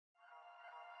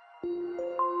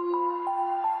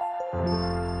Away,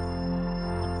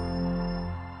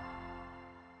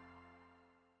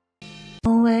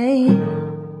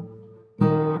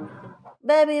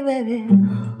 baby, baby,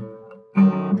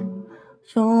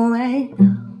 show away,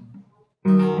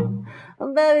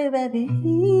 baby, baby,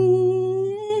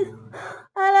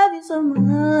 I love you so much.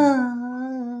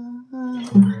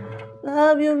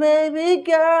 Love you, baby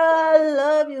girl, I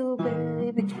love you,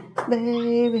 baby,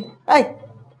 baby. Hey.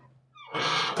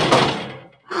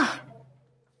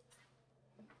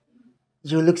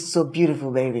 You look so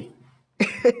beautiful, baby.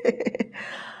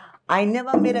 I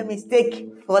never made a mistake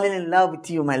falling in love with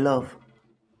you, my love.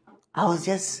 I was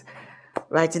just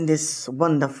writing this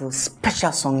wonderful,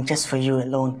 special song just for you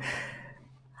alone.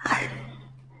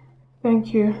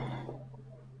 Thank you.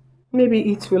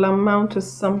 Maybe it will amount to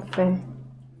something.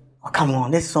 Oh, come on,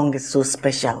 this song is so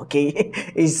special, okay?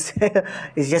 It's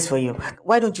just for you.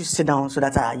 Why don't you sit down so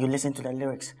that you listen to the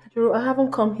lyrics? Juro, I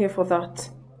haven't come here for that.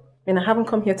 And I haven't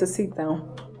come here to sit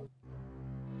down.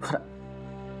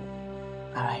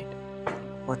 Alright.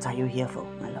 What are you here for,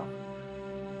 my love?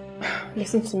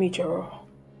 Listen to me, Juro.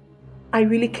 I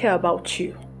really care about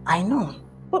you. I know.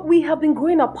 But we have been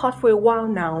growing apart for a while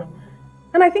now.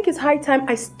 And I think it's high time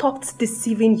I stopped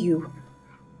deceiving you.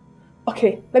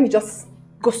 Okay, let me just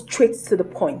go straight to the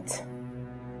point.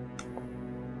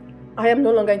 I am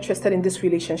no longer interested in this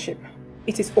relationship.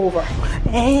 It is over.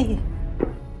 Hey!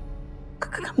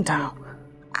 Calm down.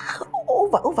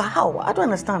 Over how? I don't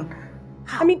understand.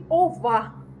 How? I mean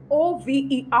over.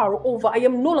 O-V-E-R, over. I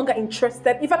am no longer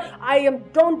interested. In fact, I am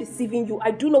done deceiving you.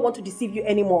 I do not want to deceive you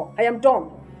anymore. I am done.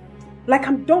 Like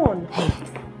I'm done. Hey.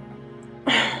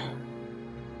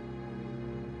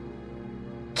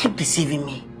 Keep deceiving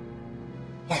me.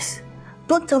 Yes.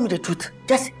 Don't tell me the truth.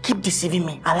 Just keep deceiving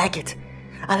me. I like it.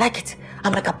 I like it.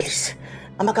 Amaka, please.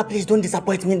 Amaka, please don't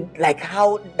disappoint me like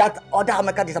how that other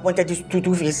Amaka disappointed you to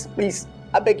Two-Face. Please.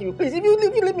 I beg you. Please. If you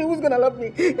leave me, who's gonna love me?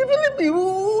 If you leave me,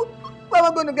 who am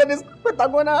I gonna get this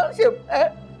Patagonia shape?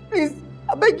 Please.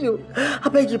 I beg you. I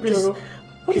beg you, please. Juro,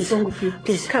 what is wrong with you?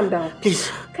 Please. Calm down.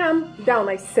 Please. Calm down,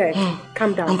 I said.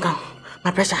 Calm down. I'm calm.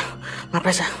 My pressure.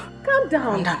 Calm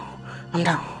down. I'm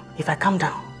down. If I calm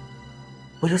down,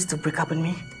 will you still break up with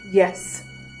me? Yes.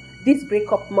 This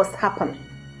breakup must happen.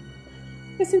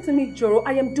 Listen to me, Juro.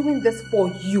 I am doing this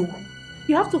for you.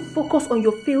 You have to focus on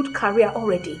your failed career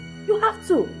already. You have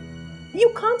to.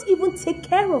 You can't even take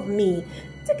care of me.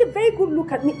 Take a very good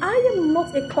look at me. I am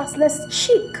not a classless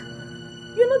chick.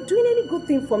 You're not doing any good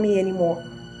thing for me anymore.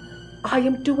 I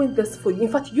am doing this for you. In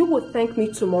fact, you will thank me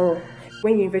tomorrow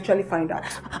when you eventually find out.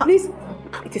 Please,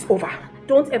 it is over.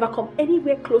 Don't ever come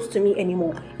anywhere close to me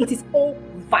anymore. It is over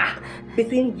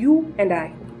between you and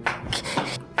I.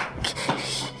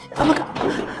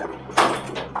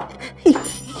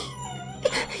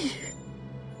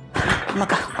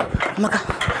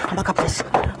 Amaka, please.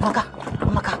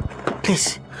 Amaka,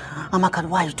 please. Amaka,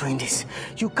 why are you doing this?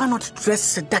 You cannot dress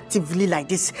seductively like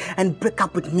this and break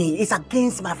up with me. It's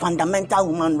against my fundamental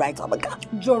human rights, Amaka.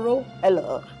 Juro,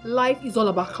 hello. Life is all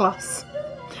about class.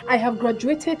 I have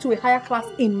graduated to a higher class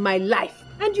in my life,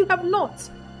 and you have not.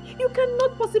 You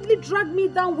cannot possibly drag me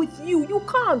down with you. You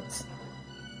can't.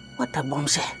 What a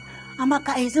bombshell.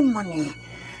 Amaka, isn't money.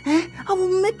 I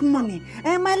will make money.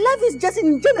 My life is just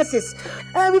in Genesis.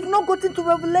 We've not gotten to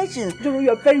Revelation. Juro, you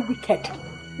are very wicked.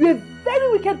 You're a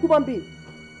very wicked human being.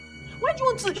 Why do you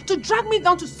want to drag me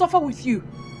down to suffer with you?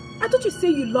 I thought you say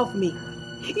you love me.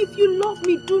 If you love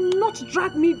me, do not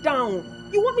drag me down.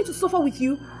 You want me to suffer with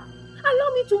you? Allow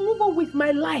me to move on with my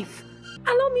life.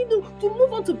 Allow me to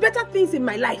move on to better things in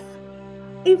my life.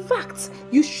 In fact,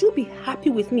 you should be happy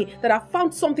with me that I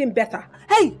found something better.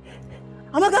 Hey!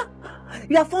 Amaka,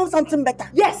 you have found something better?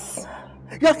 Yes!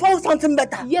 You have found something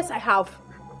better? Yes, I have.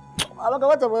 Amaka,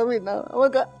 what am I doing now?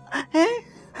 Amaka,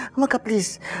 Amaka,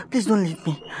 please don't leave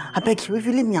me. I beg you, if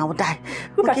you leave me, I will die.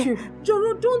 Look at you.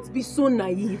 Juro, don't be so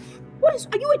naive.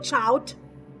 Are you a child?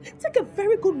 Take a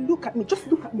very good look at me. Just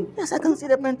look at me. Yes, I can see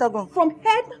the Pentagon. From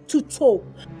head to toe.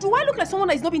 Do I look like someone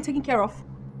that is not being taken care of?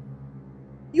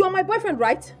 You are my boyfriend,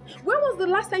 right? When was the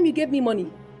last time you gave me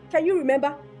money? Can you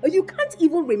remember? You can't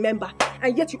even remember.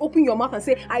 And yet you open your mouth and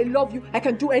say, I love you. I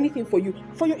can do anything for you.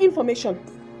 For your information,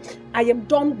 I am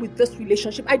done with this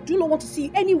relationship. I do not want to see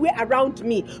you anywhere around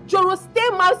me. Juro, stay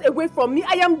miles away from me.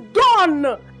 I am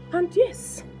done. And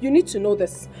yes, you need to know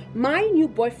this. My new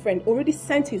boyfriend already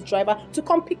sent his driver to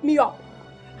come pick me up.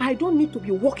 I don't need to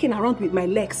be walking around with my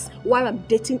legs while I'm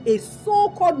dating a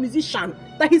so-called musician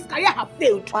that his career has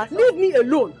failed. What? Leave me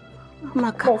alone.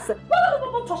 Amaka.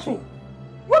 Don't touch me. You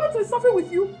want me to be suffering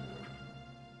with you?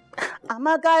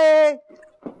 Amaka,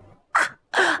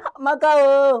 Amaka,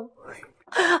 oh.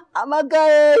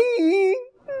 Amaka,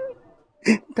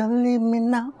 don't leave me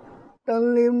now.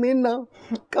 Don't leave me now.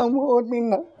 Come hold me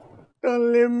now.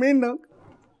 Don't leave me now.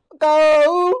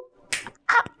 Go.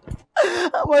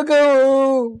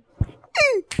 Amaka.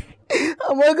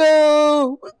 Amaka.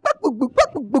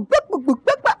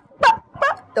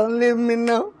 Don't leave me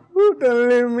now. Don't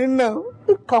leave me now.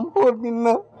 Come hold me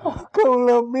now. Come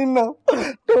love me now.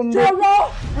 Don't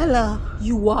Joro! Hello.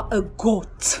 You are a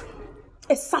goat.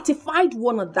 A certified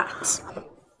one of that.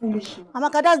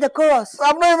 Amaka, that's the chorus.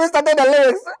 I've not even started the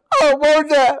lyrics. Oh,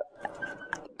 Boja.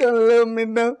 Don't leave me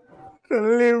now.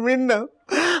 Don't leave me now.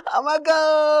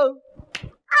 Amaka.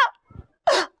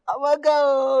 Amaka.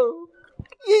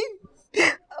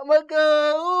 Amaka.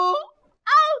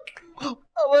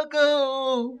 Amaka.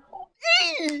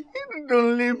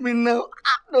 Don't leave me now.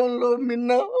 Don't love me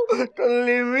now. Don't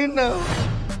leave me now.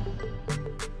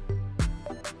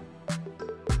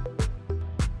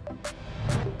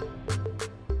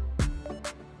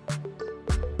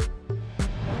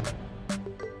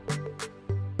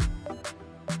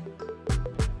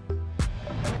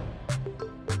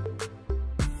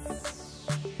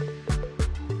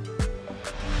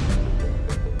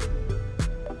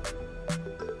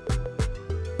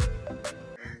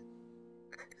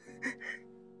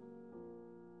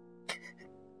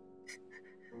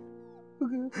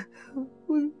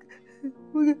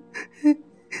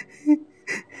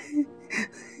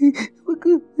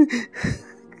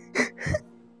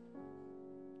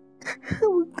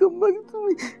 Come back to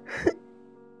me.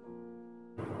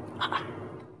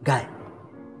 Guy,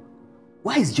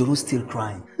 why is Joro still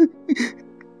crying?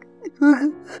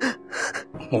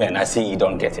 Man, I see you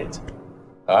don't get it.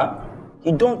 Huh?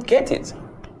 You don't get it.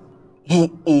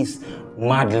 He is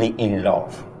madly in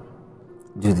love.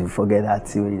 Judy, forget that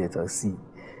theory that I see.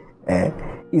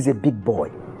 He's a big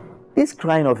boy. This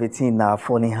crying of a teen now,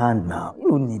 funny hand now. You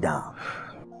don't need that.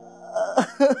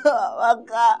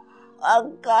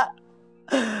 Amaka.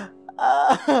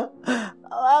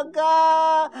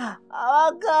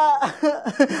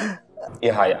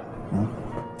 Yahaya,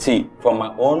 see, from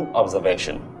my own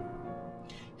observation,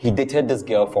 he dated this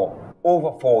girl for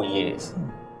over 4 years.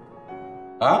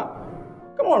 Huh?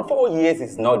 Come on, 4 years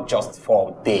is not just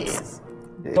 4 days.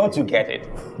 Don't you get it?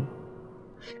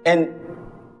 And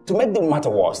to make the matter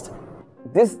worse,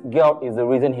 this girl is the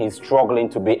reason he's struggling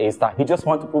to be a star. He just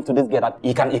wants to prove to this girl that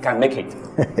he can make it.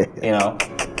 You know?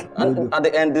 And at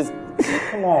the end, this...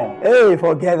 Come on. Hey,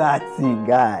 forget that thing,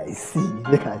 guys. See,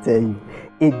 look, I tell you,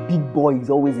 a big boy is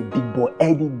always a big boy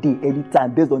any day, any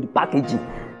time, based on the packaging.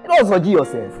 You don't forgive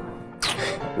yourself.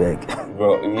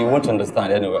 Bro, you won't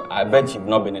understand anyway. I bet you've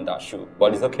not been in that shoe,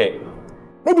 but it's okay.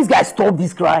 Make this guy stop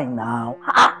this crying now.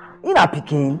 You're not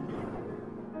picking.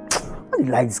 I don't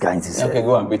like this guy in himself. Okay,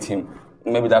 go and beat him.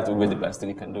 Maybe that will be the best thing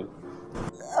you can do.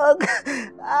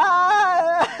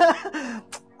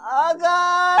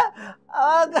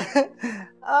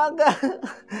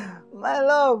 My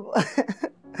love.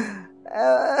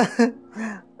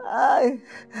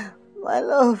 My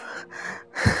love.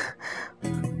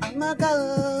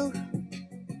 Amaka.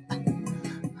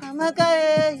 Amaka.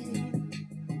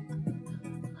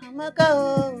 Amaka.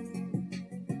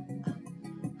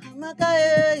 Amaka.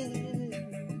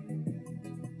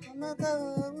 Amaka.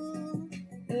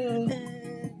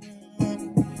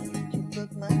 You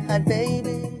broke my heart,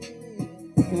 baby.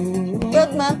 You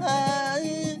broke my heart.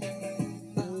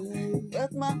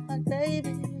 Broke my heart,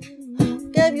 baby.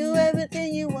 Gave you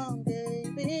everything you want,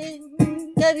 baby.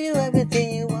 Gave you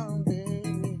everything you want,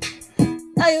 baby.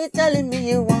 Now you telling me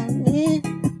you want me.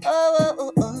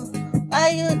 Oh. Why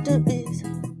you do this?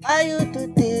 Why you do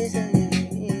this?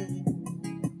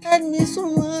 Hurt me so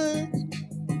much.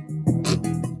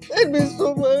 Hurt me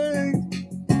so much.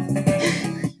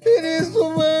 Hurt me so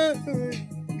much.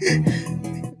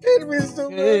 Hurt me so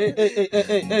much.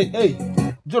 Hey.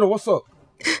 Joro, what's up?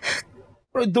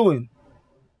 What are you doing?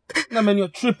 Nah, man, you're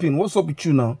tripping. What's up with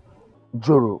you now?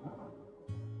 Joro,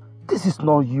 this is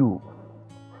not you.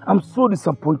 I'm so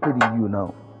disappointed in you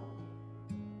now.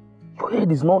 Your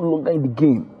head is no longer in the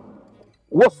game.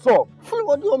 What's up?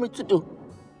 What do you want me to do?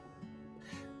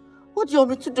 What do you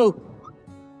want me to do?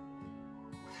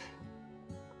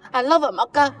 I love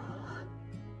Amaka.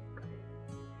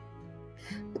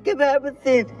 Give her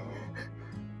everything.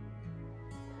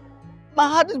 My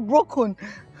heart is broken.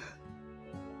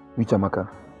 Which Amaka?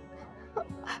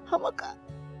 Amaka.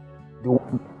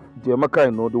 The Amaka I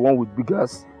know, the one with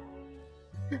Bcuz.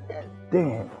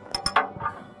 Damn.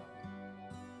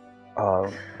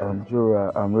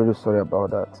 Jura, I'm really sorry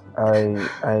about that.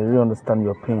 I really understand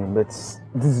your pain, but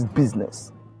this is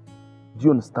business. Do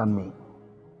you understand me?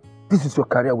 This is your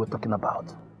career we're talking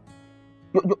about.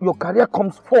 Your career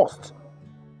comes first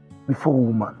before a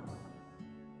woman.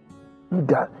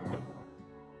 Nigga,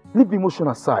 leave emotion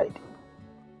aside.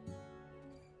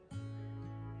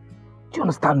 Do you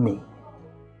understand me?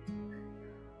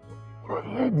 Your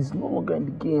head is no longer in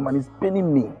the game and it's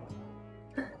paining me.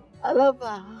 I love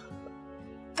her.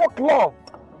 Fuck love.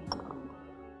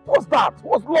 What's that?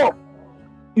 What's love?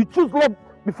 You choose love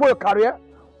before your career?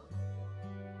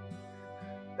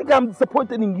 I think I'm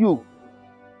disappointed in you.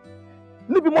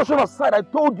 Leave emotion aside, I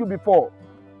told you before.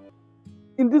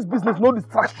 In this business, no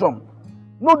distraction.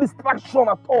 No distraction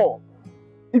at all.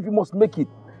 If you must make it,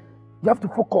 you have to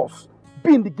focus.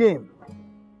 Be in the game.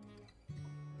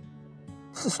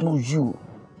 This is not you.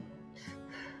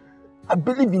 I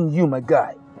believe in you, my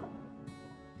guy.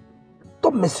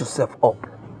 Don't mess yourself up.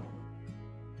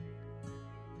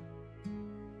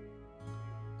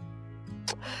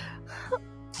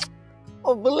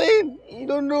 Oh, Belen, you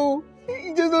don't know.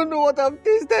 You just don't know what I've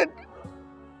tasted.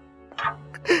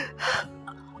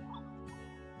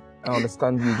 I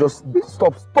understand you. Just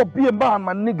stop. Stop. Be a man,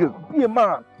 my nigga. Be a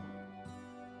man.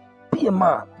 Be a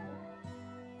man.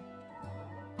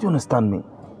 Do you understand me?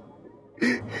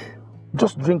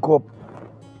 Just drink up.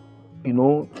 You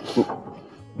know,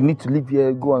 you need to leave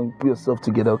here, go and put yourself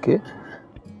together, okay?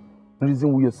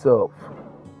 Reason with yourself.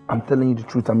 I'm telling you the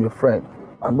truth, I'm your friend.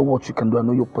 I know what you can do, I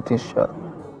know your potential.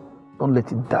 Don't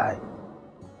let it die.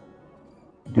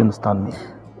 Do you understand me?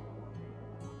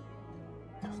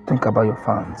 Just think about your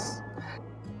fans.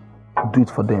 Do it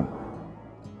for them.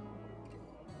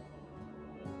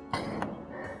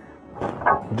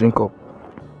 Drink up.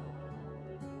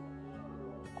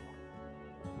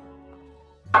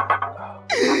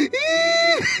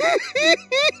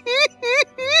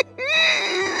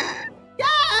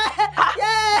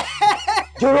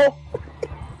 Joro!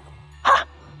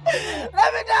 Let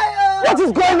me die! What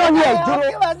is going on here, Joro? I'll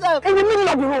kill myself! In the middle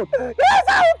of the road! Yes,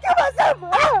 I will kill myself!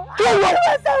 Kill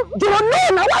myself! Joro, no!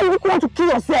 Now why you want to kill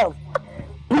yourself?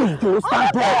 Please, Joro,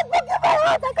 stand up!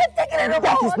 I can't take it anymore!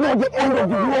 That is not the end of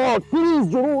the world! Please,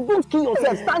 Joro, don't kill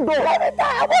yourself! Stand up! Let me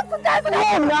die! I want to die! No,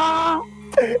 now!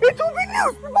 It will be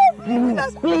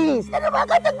news! Please! I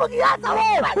can't take the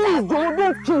heart! Please, Joro,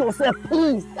 don't kill yourself!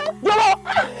 Please! Joro!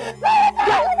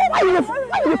 Why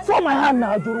you throw my hand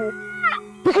now, Joro?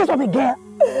 Because of a girl?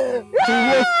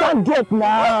 Joro, stand up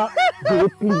now! Joro,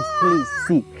 please,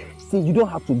 see, you don't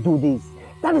have to do this.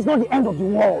 That is not the end of the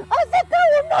world. I said that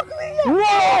will knock me here!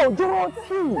 No, Joro,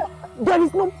 see! There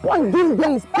is no point these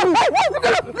days, please!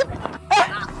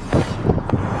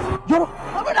 Joro!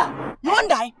 My brother, you won't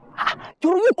die?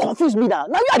 Joro, you confuse me now.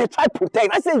 Now you are the try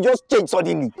protect. I say you just change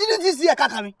suddenly. Didn't you see a cat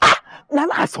coming? Now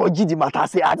I saw the matter. I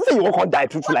say you won't die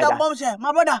truth like that. Bombshell,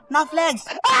 my brother, now flex.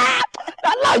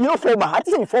 Now you don't fall my hand.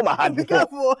 I say you fall my hand. Be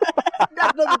careful.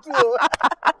 That's not true.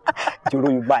 Joro,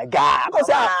 you my guy. I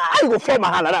say how you go fall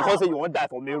my hand and I say you won't die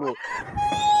for me, bro.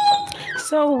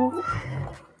 So,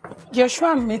 you're sure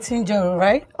I'm meeting Joro,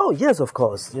 right? Oh, yes, of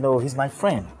course. You know, he's my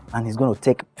friend and he's going to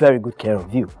take very good care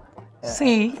of you.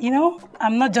 See, you know,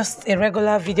 I'm not just a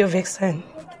regular video vixen.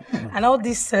 And all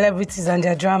these celebrities and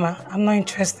their drama, I'm not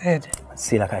interested.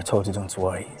 See, like I told you, don't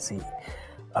worry. See,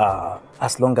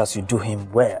 as long as you do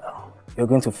him well, you're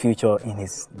going to feature in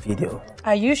his video.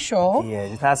 Are you sure? Yeah,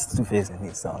 it has Two-Face in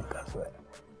his song as well.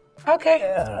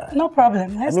 Okay, no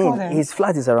problem. Let's go then. His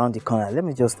flat is around the corner. Let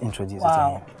me just introduce you to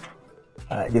him.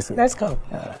 All right, this way. Let's go.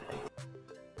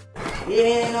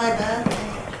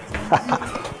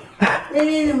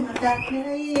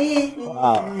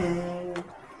 Wow.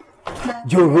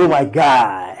 Joro, my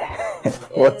guy.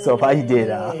 What's up? How you doing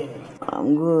now?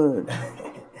 I'm good.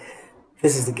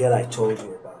 This is the girl I told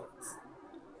you about.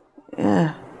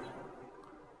 Yeah.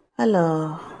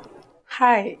 Hello.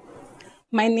 Hi,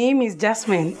 my name is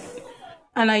Jasmine,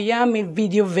 and I am a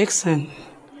video vixen.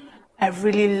 I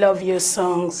really love your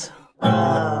songs.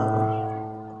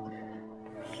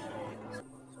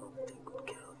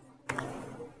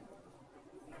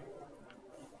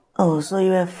 Oh, so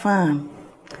you're a fan?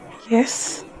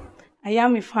 Yes, I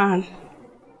am a fan.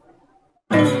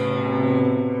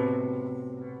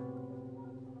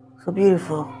 So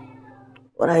beautiful.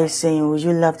 What are you saying? Would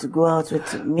you love to go out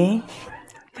with me?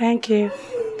 Thank you.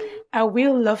 I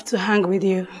will love to hang with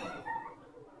you.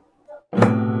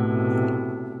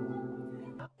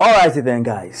 Alrighty then,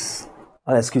 guys.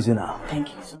 I'll excuse you now. Thank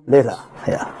you so much. Later.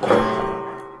 Yeah.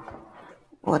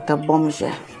 What a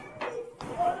bombshell.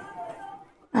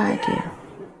 Alright, dear.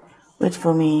 Wait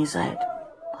for me inside.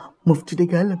 Move to the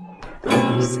gallop.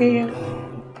 See you.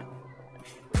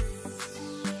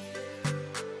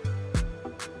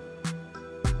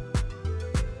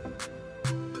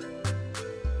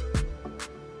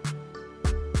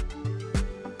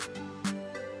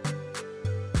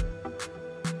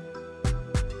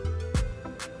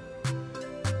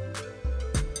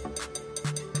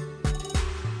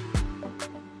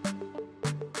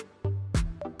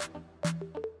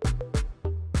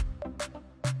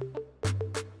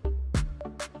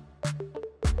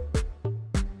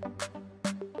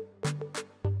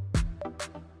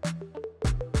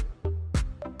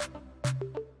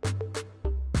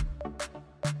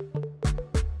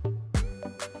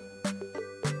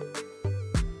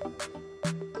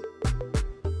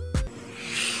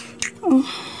 Hey,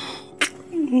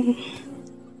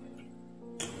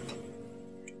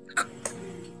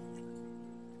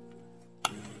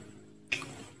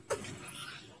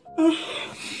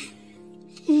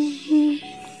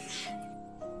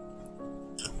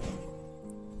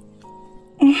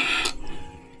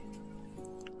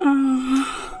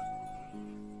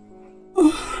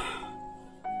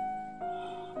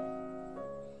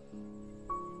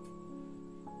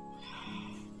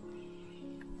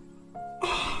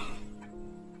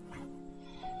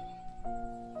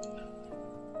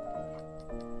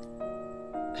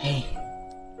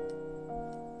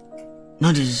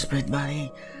 no disrespect, but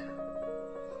hey,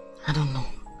 I don't know.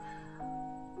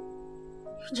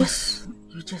 You're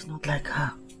just not like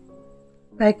her.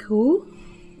 Like who?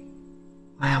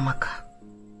 My Amaka.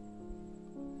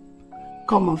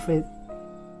 Come off it.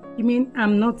 You mean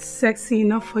I'm not sexy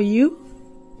enough for you?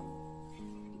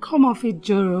 Come off it,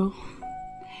 Joro.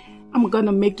 I'm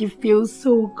gonna make you feel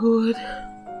so good.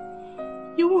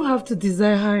 You won't have to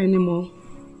desire her anymore.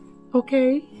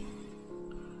 Okay?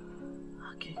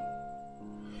 Okay.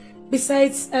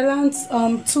 Besides, Elan's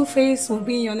Two-Face will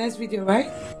be in your next video, right?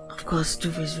 Of course,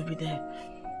 Two-Face will be there.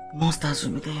 Monsters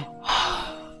will be there.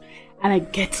 And I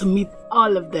get to meet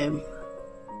all of them.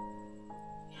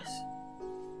 Yes.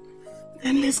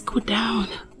 Then let's go down.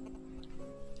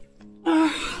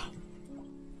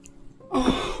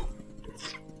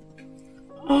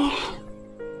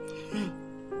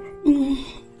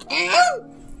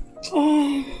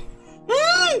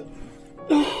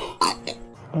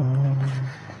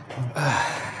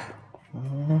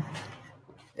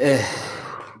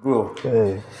 Bro.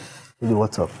 Hey, Didi,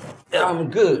 what's up?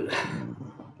 I'm good.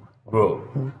 Bro.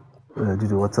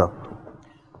 Didi, what's up?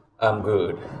 I'm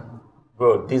good.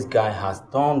 Bro, this guy has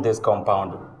turned this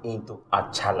compound into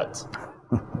a charlotte.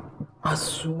 I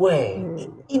swear,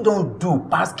 he don't do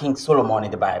past King Solomon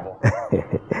in the Bible.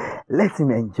 Let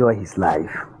him enjoy his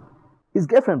life. His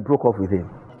girlfriend broke up with him.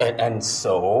 And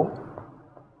so,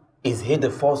 is he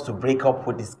the first to break up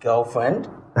with his girlfriend?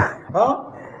 Huh?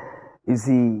 You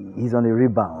see, he's on a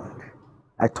rebound.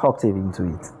 I talked him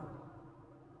into it.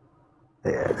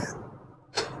 Yes.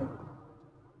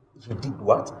 You did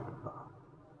what?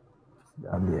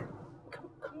 I'm there.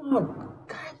 Come on,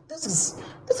 guy. This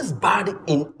is bad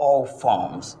in all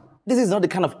forms. This is not the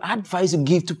kind of advice you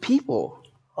give to people.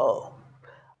 Oh,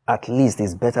 at least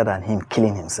it's better than him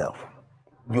killing himself.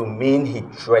 You mean he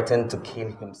threatened to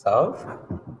kill himself?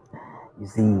 You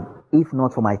see, if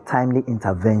not for my timely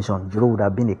intervention, Jiro would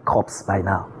have been a corpse by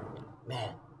now.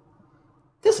 Man,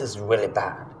 this is really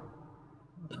bad.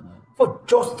 For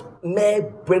just mere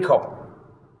breakup.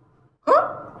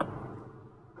 Huh?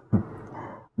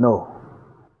 No,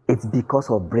 it's because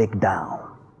of breakdown.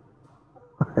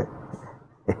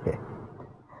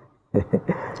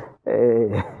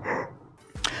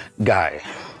 Guy,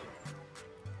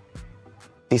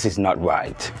 this is not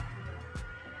right.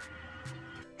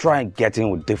 Try getting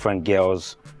with different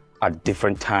girls at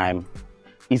different time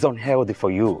is unhealthy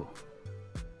for you.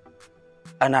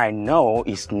 And I know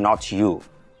it's not you.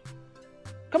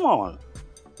 Come on,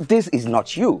 this is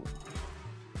not you.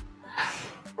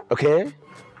 Okay?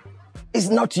 It's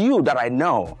not you that I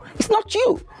know. It's not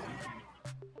you.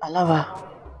 I love her.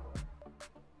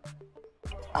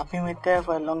 I've been with her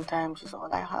for a long time. She's all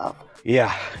I have.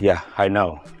 Yeah, I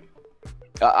know.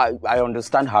 I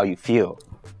understand how you feel.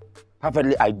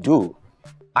 Perfectly, I do.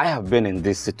 I have been in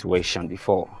this situation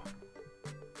before.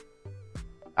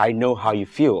 I know how you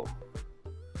feel.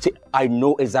 See, I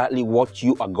know exactly what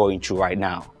you are going through right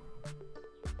now.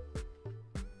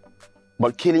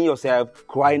 But killing yourself,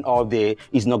 crying all day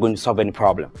is not going to solve any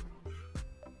problem.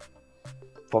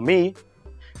 For me,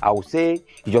 I would say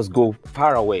you just go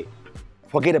far away.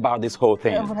 Forget about this whole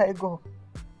thing. Where would I go?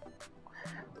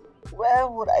 Where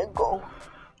would I go?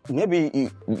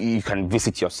 Maybe you can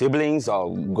visit your siblings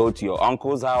or go to your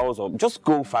uncle's house or just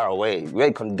go far away where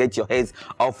you can get your heads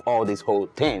off all this whole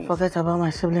thing. Forget about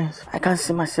my siblings. I can't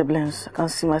see my siblings. I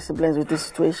can't see my siblings with this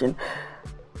situation.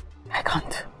 I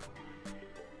can't.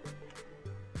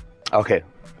 Okay.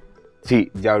 See,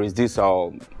 there is this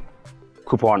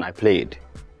coupon I played.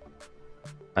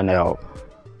 And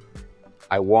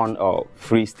I won a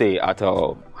free stay at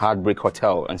a Heartbreak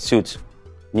Hotel and Suites,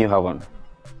 New Haven.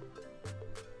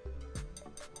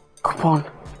 Coupon?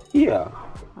 Yeah.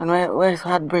 And where is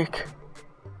Heartbreak?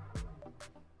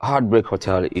 Heartbreak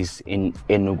Hotel is in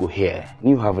Enugu here.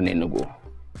 New Haven, Enugu.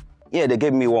 Yeah, they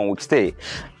gave me 1 week stay.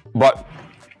 But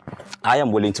I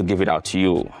am willing to give it out to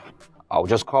you. I'll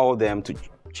just call them to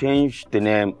change the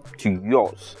name to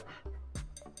yours.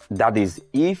 That is,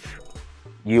 if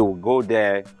you go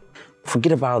there,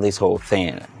 forget about this whole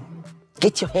thing.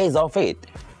 Get your hands off it.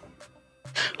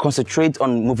 Concentrate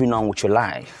on moving on with your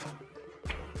life.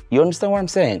 You understand what I'm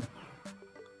saying?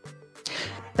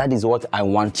 That is what I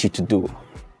want you to do.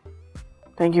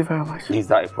 Thank you very much. Is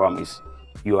that a promise?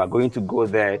 You are going to go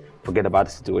there, forget about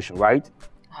the situation, right?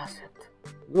 That's it.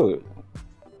 Good.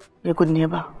 You're a good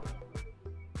neighbor.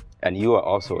 And you are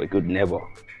also a good neighbor.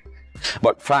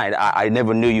 But fine, I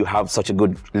never knew you have such a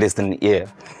good listening ear.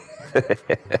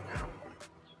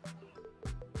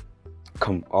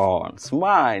 Come on,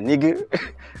 smile, nigga.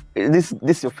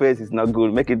 This your face is not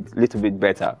good. Make it a little bit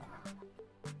better.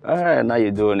 Now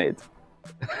you're doing it.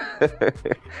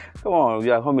 Come on, we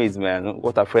are homies, man.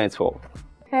 What are friends for?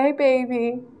 Hey,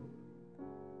 baby.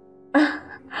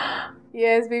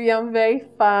 Yes, baby, I'm very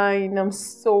fine. I'm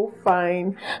so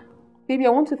fine. Baby, I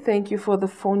want to thank you for the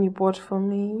phone you bought for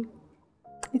me.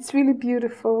 It's really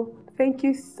beautiful. Thank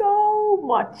you so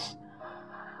much.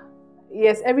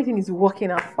 Yes, everything is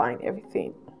working out fine.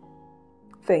 Everything.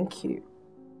 Thank you.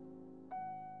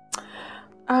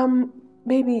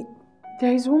 Baby,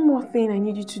 there is one more thing I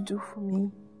need you to do for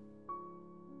me.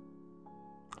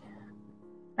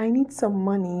 I need some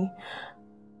money.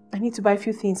 I need to buy a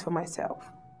few things for myself.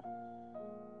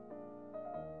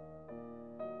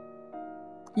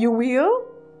 You will?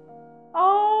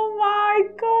 Oh my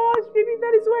gosh, baby,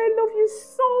 that is why I love you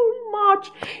so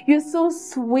much. You're so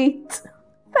sweet.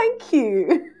 Thank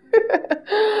you.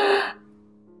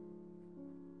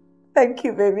 Thank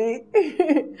you, baby.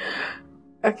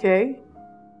 Okay.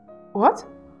 What?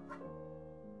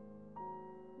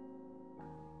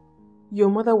 Your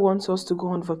mother wants us to go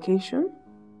on vacation?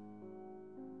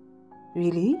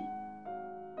 Really?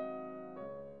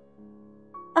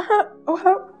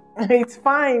 Well, it's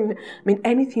fine. I mean,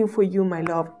 anything for you, my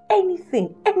love.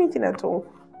 Anything at all.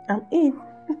 I'm in.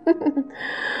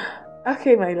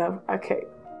 Okay, my love. Okay.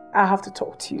 I'll have to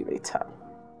talk to you later.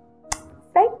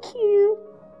 Thank you.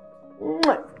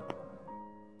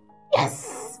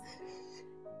 Yes.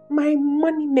 My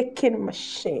money-making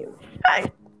machine. I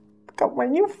got my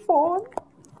new phone.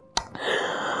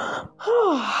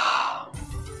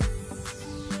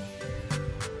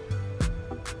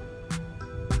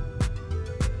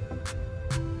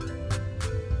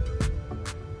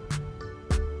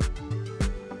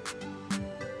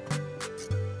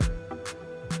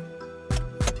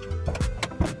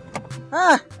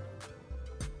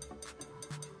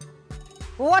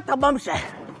 What a bombshell.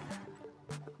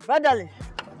 Brotherly.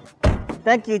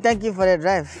 Thank you for the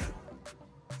drive.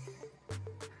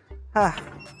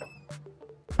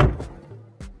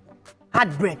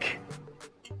 Heartbreak.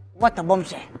 What a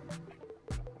bombshell.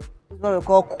 This is what we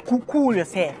call cool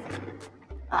yourself.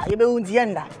 You be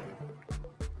unzienda.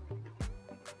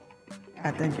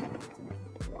 Thank you.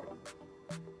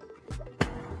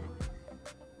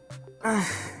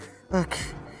 Okay.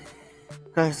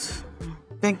 Guys,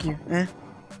 thank you.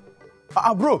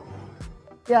 Bro.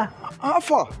 Yeah. How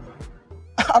far?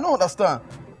 I don't understand.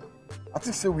 I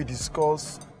think say we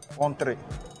discuss 1-3.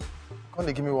 Can't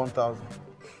they give me 1,000?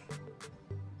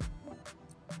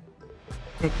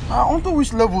 Onto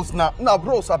which levels now? Nah,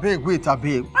 bros, I beg, wait, I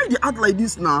beg. Why they act like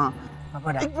this now?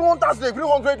 If you want us to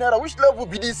 300 naira, which level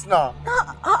be this now?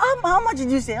 How much did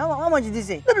you say? How much did you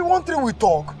say? Maybe 1-3 we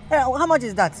talk. How much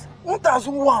is that?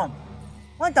 1,001.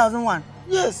 1,001?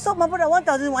 Yes. So my brother,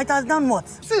 1,001, it has done what?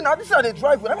 See, now this is how they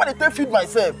drive. Whenever they take feed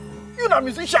myself. You na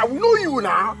musician, we know you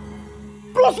now.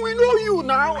 Plus, we know you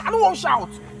now. I don't want to shout.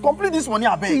 Complete this money,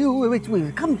 I beg.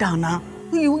 Wait. Calm down now.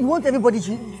 You want everybody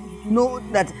to know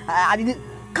that I didn't...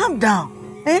 Calm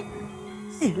down. Eh?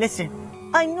 See, listen.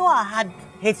 I know I had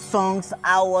hit songs.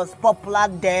 I was popular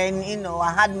then. You know,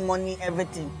 I had money,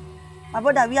 everything. My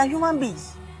brother, we are human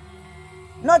beings.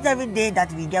 Not every day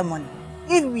that we get money.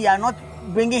 If we are not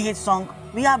bringing hit song,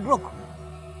 we are broke.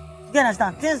 You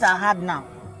understand? Things are hard now.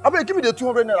 I beg, give me the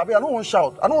 200 naira. I beg, I don't want to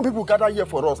shout. I don't want people gather here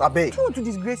for us. I beg. You want to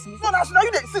disgrace me? No, now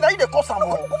you the cost some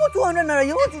more. Come on, 200 naira.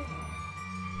 You want to...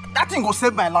 That thing will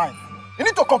save my life. You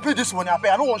need to complete this money. I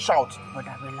beg, I don't want to shout.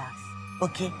 Brother, relax.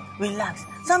 Okay, relax.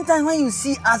 Sometimes when you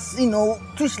see us, you know,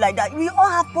 twitch like that, we all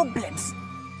have problems.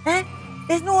 Eh?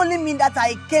 It's not only me that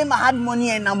I came, I had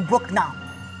money and I'm broke now.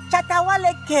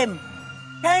 Chatawale came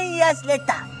 10 years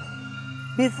later.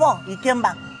 Before he came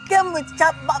back. Came with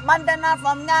bandana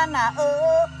from Ghana,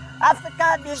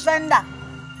 Africa defender,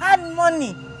 had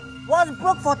money, was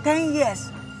broke for 10 years.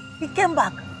 He came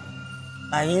back.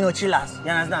 And you know, chill us,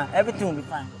 you understand? Everything will be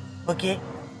fine, okay?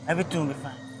 Everything will be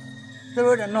fine.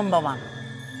 Zoro the number one.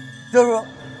 Zoro.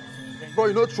 Bro,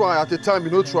 you don't try at the time, you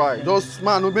don't try. Just,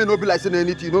 man, no be like saying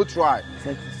anything, you don't try.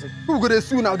 People go to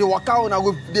sue now, they walk out now,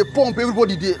 they pump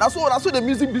everybody there. That's all the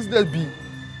music business be.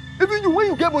 Even you, when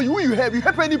you get money, you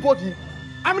help anybody.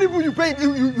 How many people you paid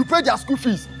their school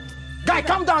fees? Guy,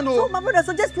 calm down, So, my brother,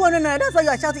 so just 200 naira. That's why you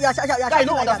are shouting. Guy, you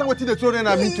don't understand what the 200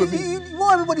 naira mean to me. You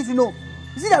want everybody to know.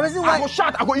 You see the reason why? I go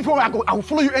shout. I will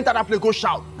follow you enter that place. Go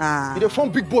shout. You dey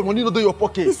form big boy. Money no dey your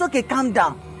pocket. It's okay. Calm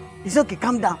down. It's okay.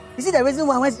 Calm down. You see the reason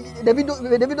why when David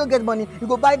don't get money, you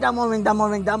go buy diamond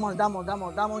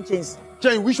chains.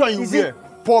 Chain, which one you wear?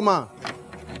 Poor man.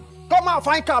 Come out,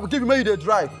 find cab. Give me the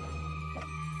drive.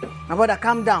 My brother,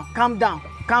 calm down.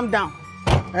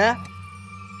 Eh?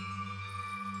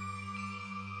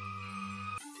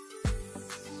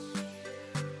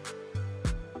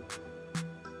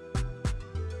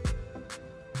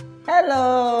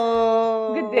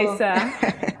 Hello. Good day, sir.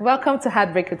 Welcome to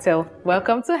Heartbreak Hotel.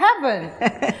 Welcome to heaven.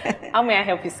 How may I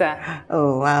help you, sir?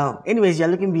 Oh, wow. Anyways, you're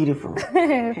looking beautiful.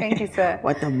 Thank you, sir.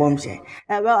 What a bombshell.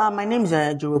 My name is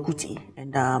Joro Kuti,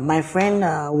 and my friend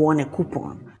won a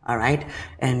coupon, all right?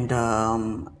 And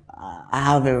I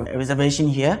have a reservation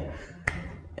here,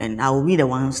 and I will be the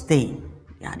one staying.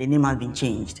 Yeah, the name has been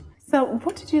changed. So,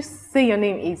 what did you say your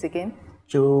name is again?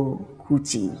 Joro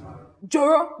Kuti.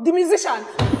 Joro, the musician.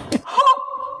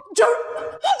 Joro,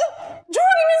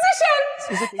 the musician.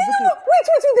 It's okay. Wait.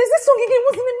 There's this song again.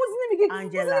 What's the name again?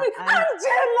 Angela.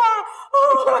 Angela.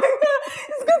 Oh my God,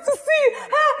 it's good to see.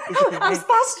 I'm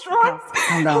starstruck.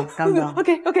 Calm down.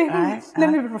 Okay. Right, Let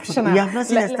me be professional. You have not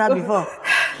seen a star before.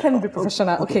 Let me be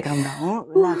professional. Okay. Calm down.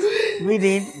 Relax. Breathe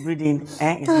in.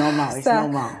 It's normal. It's Sir.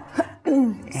 normal.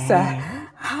 Sir,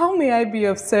 how may I be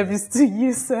of service to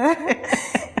you, sir?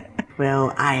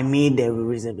 Well, I made the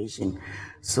reservation,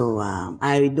 so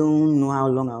I don't know how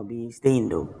long I'll be staying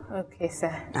though. Okay,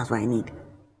 sir. That's what I need.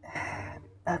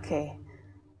 Okay,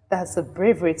 that's a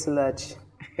brave way to lodge.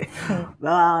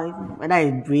 Well, whether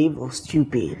it's brave or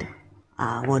stupid,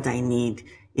 what I need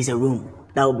is a room.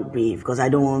 That would be brave, because I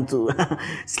don't want to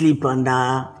sleep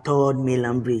under Third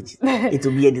Mainland Bridge. It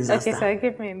will be a disaster. Okay, sir,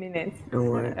 give me a minute. Don't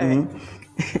worry.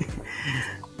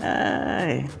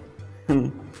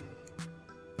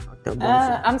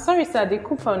 I'm sorry, sir. The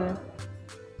coupon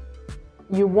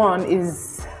you won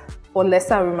is for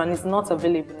lesser room and is not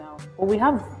available now. But we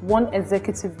have one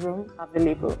executive room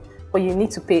available, but you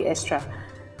need to pay extra.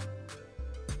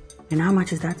 And how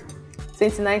much is that?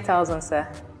 29,000, sir.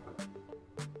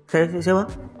 Sorry, say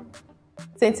what?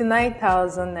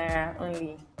 29,000 naira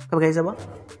only. Okay, say what?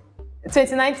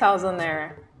 29,000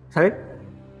 naira. Sorry?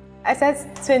 I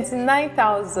said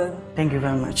 29,000. Thank you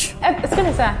very much. Excuse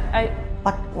me, sir.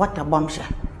 What a bombshell.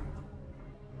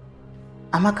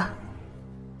 Amaka.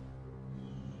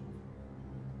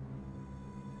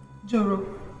 Joro,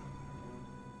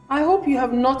 I hope you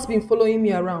have not been following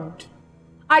me around.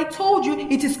 I told you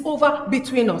it is over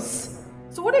between us.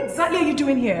 So what exactly are you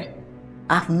doing here?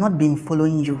 I've not been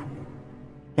following you.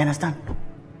 You understand?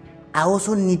 I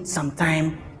also need some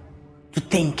time to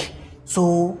think.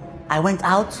 So I went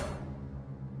out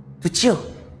to chill.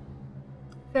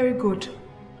 Very good.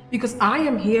 Because I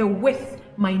am here with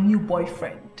my new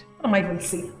boyfriend. What am I going to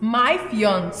say? My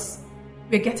fiancé.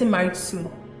 We're getting married soon.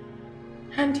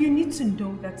 And you need to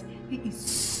know that he is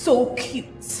so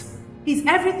cute. He's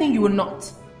everything you are not.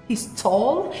 He's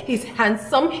tall, he's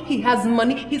handsome, he has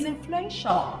money, he's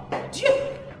influential.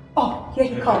 Oh, here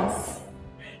he comes.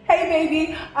 Hey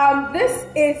baby, this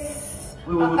is...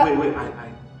 Wait. I know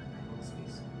his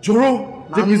face. Joro,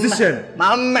 the musician.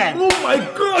 My man. Oh my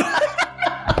God.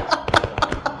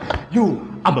 Yo,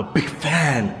 I'm a big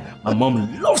fan. My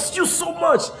mom loves you so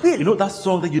much. Really? You know that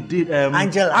song that you did?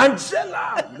 Angela.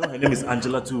 You know her name is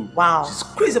Angela too. Wow. She's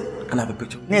crazy. Can I have a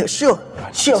picture? Yeah, sure.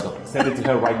 Right, Sure. let's go. Send it to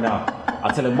her right now.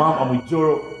 I'll tell her, Mom, I'm with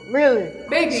Joro. Really? She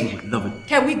Baby, would love it.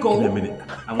 can we go? Give me a minute.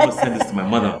 I want to send this to my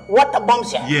mother. What a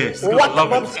bombshell. Yes, she's gonna What a love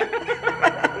bombshell.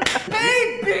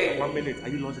 Baby! 1 minute. Are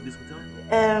you launching this hotel?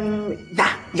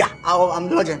 Yeah. I'm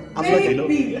lodging. You know,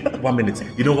 1 minute.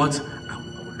 You know what? I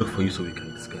will look for you so we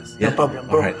can discuss. Yeah? No problem,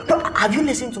 bro. All right. Bro, have you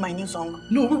listened to my new song?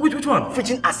 No, which one?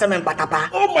 Featuring Asem and Patapa.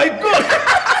 Oh my God!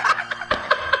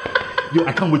 Yo,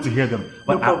 I can't wait to hear them.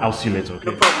 But No problem. I'll see you later,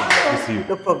 okay? No problem. I'll see you.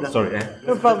 No problem. Sorry, eh?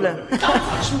 No problem. Don't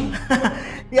touch me.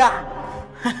 Yeah.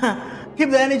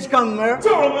 Keep the energy coming, man.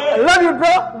 Joro, man. I love you,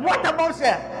 bro. What a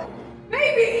bombshell.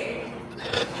 Baby!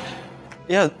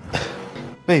 Yeah,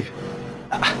 babe.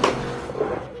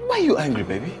 Why are you angry,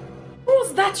 baby? What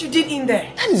was that you did in there?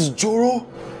 That is Joro.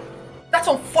 That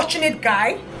unfortunate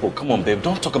guy? Oh, come on, babe.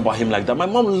 Don't talk about him like that. My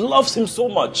mom loves him so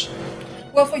much.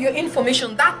 Well, for your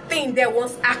information, that thing there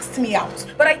once asked me out.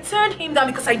 But I turned him down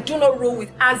because I do not roll with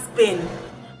has-been.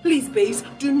 Please, babes,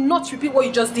 do not repeat what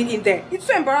you just did in there. It's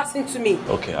so embarrassing to me.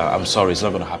 Okay, I'm sorry. It's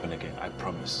not going to happen again. I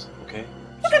promise, okay?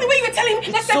 Look at the way you were telling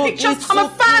me, let's take pictures, I'm a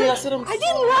fan. I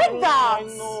didn't like that. I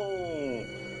know.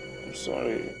 I'm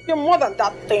sorry. You're more than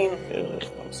that thing. Yeah,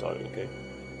 I'm sorry, okay?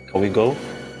 Can we go?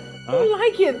 I don't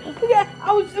like it. Yeah,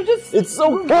 I was just... It's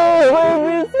okay,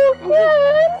 baby. It's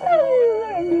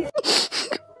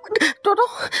okay.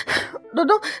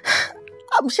 Dodo,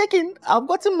 I'm shaking. I've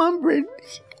got a membrane.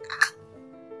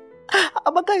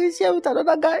 Amaka is here with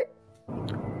another guy.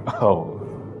 Oh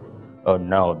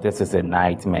no, this is a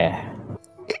nightmare.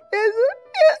 Yes,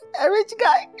 a rich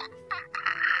guy.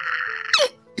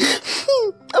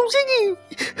 I'm shaking.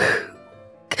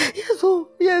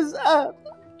 Yes,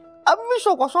 I'm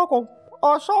shocked. Of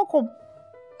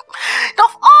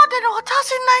all the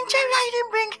hotels in Nigeria, you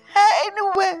didn't bring her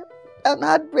anywhere. And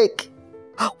heartbreak.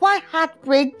 Why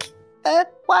heartbreak?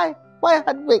 Why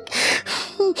heartbreak?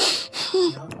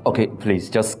 Okay, please,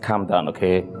 just calm down,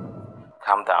 okay?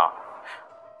 Calm down.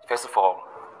 First of all,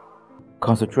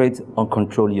 concentrate on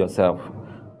controlling yourself.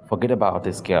 Forget about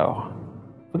this girl.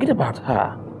 Forget about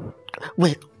her.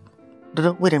 Wait,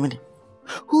 Dodo, wait a minute.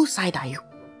 Whose side are you?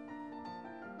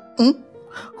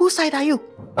 Whose side are you?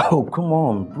 Oh, come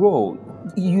on, bro.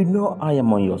 You know I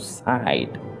am on your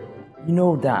side. You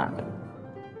know that.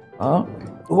 Huh?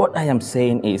 What I am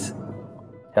saying is...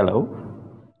 Hello?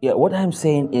 Yeah, what I'm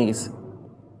saying is...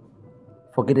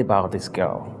 Forget about this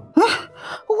girl. Huh?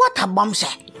 What a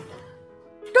bombshell.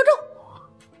 Dodo,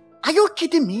 are you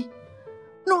kidding me?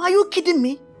 No, are you kidding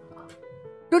me?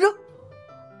 Dodo,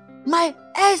 my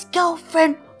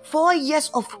ex-girlfriend, 4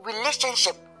 years of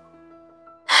relationship.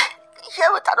 Here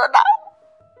with another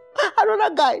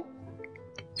guy.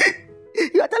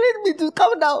 You are telling me to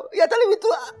calm down. You are telling me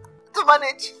to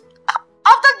manage.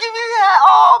 After giving her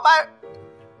all my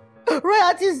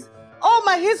royalties, all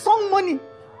my hit song money.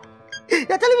 You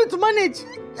are telling me to manage.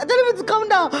 You are telling me to calm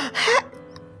down.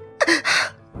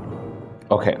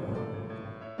 Okay.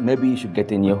 Maybe you should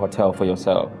get a new hotel for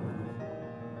yourself.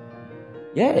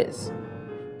 Yes.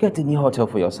 Get a new hotel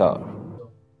for yourself.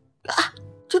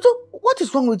 Tutu, what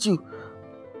is wrong with you?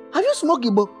 Have you smoked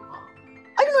Igbo?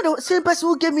 Are you not the same person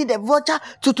who gave me the voucher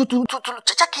to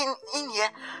check in here?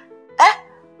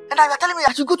 And now you are telling me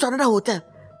I should go to another hotel.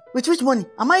 With which money?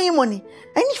 Am I in money?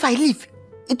 And if I leave,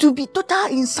 it will be total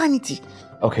insanity.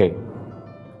 Okay.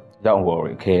 Don't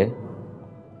worry, okay?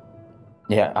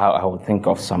 Yeah, I will think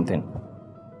of something.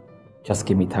 Just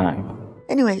give me time.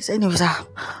 Anyways,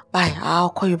 bye. I'll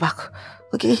call you back.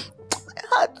 Okay?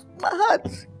 My heart.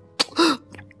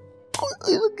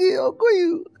 It's okay, I'll call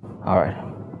you. Alright.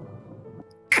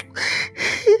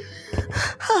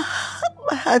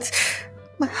 My heart.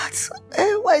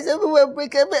 Why is everywhere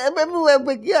breaking? Everywhere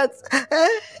breaking hearts.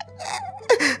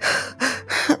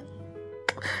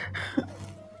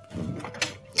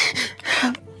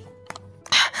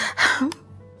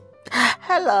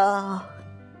 Hello.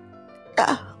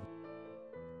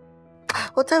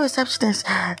 Hotel receptionist.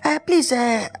 Please,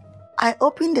 I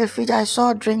opened the fridge. I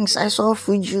saw drinks. I saw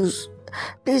fruit juice.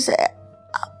 Please,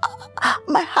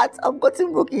 my heart. I've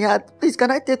gotten broken heart. Please, can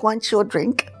I take one chill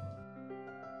drink?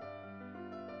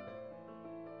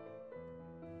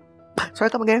 Sorry,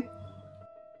 come again.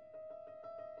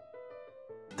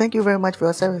 Thank you very much for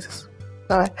your services.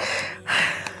 All right.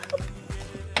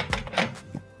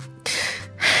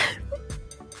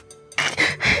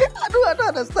 I don't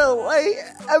understand why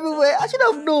everywhere. I should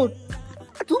have known.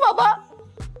 Tu Baba,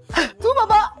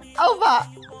 Alpha,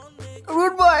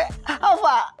 rude boy,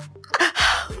 Alpha.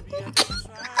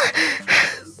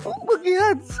 Broken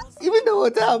hearts. Even the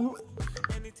hotel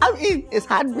I'm in is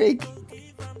heartbreak.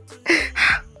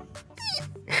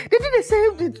 They did the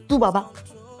same thing to Baba.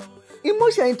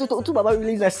 Emotionally, to Baba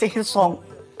released the same song.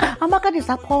 Amaka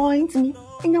disappoints me.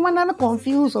 And your man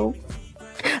confused.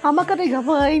 Amaka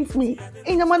disappoints me.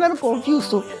 And your man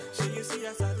confused.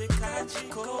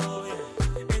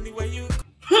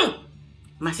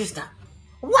 My sister,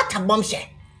 what a bombshell.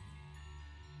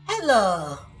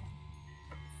 Hello.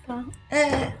 Sir.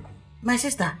 My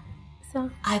sister.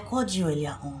 Sir. I called you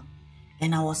earlier on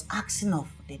and I was asking of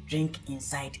the drink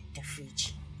inside the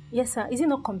fridge. Yes, sir. Is it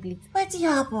not complete? What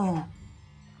happened?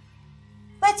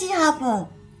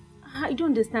 I don't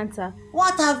understand, sir.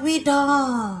 What have we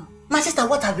done? My sister,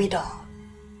 what have we done?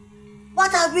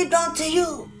 What have we done to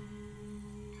you?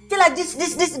 Feel like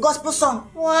this gospel song.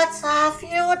 What have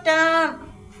you done?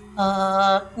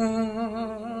 I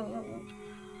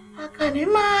can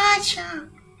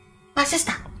imagine. My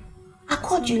sister, I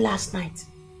called you last night.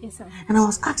 Yes, sir. And I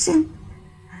was asking,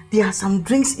 there are some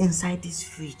drinks inside this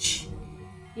fridge.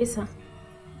 Yes, sir.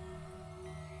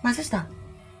 My sister,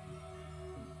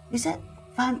 you said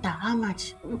Fanta, how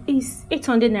much? It's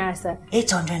 800 naira, sir.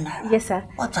 800 naira? Yes, sir.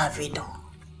 What have we done?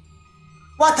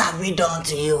 What have we done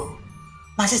to you?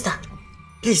 My sister,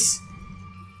 please,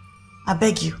 I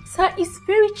beg you. Sir, it's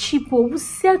very cheap. Oh. We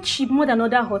sell cheap more than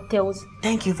other hotels.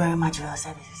 Thank you very much for your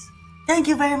services. Thank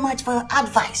you very much for your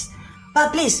advice.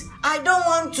 But please, I don't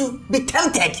want to be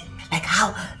tempted like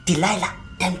how Delilah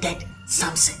tempted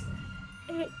Samson.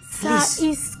 Sir,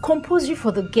 it's compulsory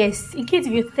for the guests in case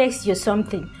if you're thirsty or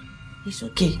something. It's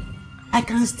okay. I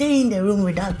can stay in the room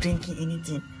without drinking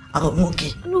anything. I'm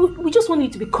okay. No, we just want you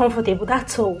to be comfortable,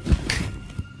 that's all.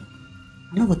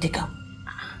 I'm not going to take her.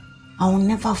 I will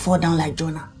never fall down like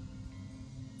Jonah.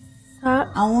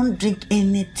 Sir? I won't drink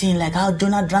anything like how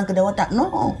Jonah drank the water.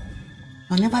 No,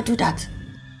 I'll never do that.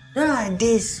 There are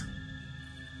days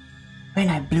when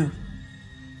I blew.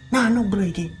 Now I don't blow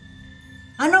again.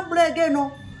 I don't blow again,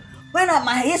 no. When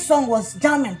his song was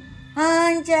jamming,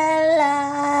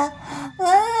 Angela,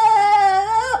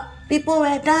 oh, people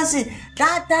were dancing.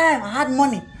 That time I had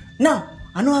money. Now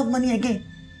I don't have money again.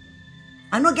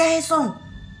 I don't get his song.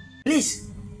 Please.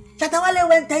 Chatawale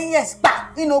went 10 years.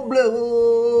 Bah, blow.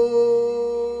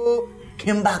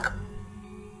 Came back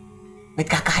with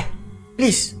Kakai.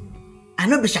 Please. I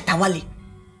don't be Chatawale.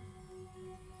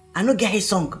 I don't get his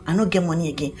song. I don't get money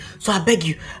again. So I beg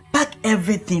you, pack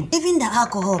everything. Even the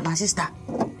alcohol, my sister.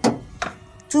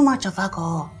 Too much of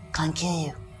alcohol can kill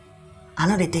you. I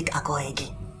know they take alcohol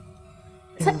again.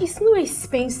 Sir, it's no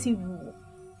expensive.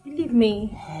 Believe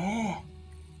me. Yeah.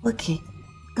 Okay.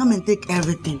 Come and take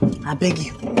everything. I beg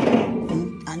you.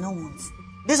 I don't want.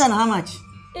 This one how much?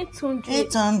 800.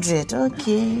 800.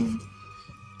 Okay.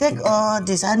 Take all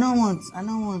this. I don't want.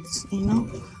 You know.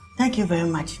 Thank you very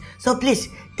much. So please,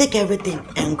 take everything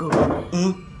and go.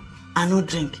 I no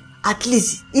drink. At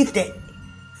least if the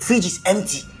fridge is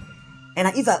empty, and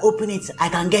if I open it, I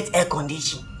can get air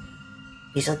conditioning.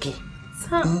 It's okay.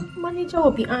 Sir, manager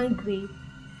will be angry.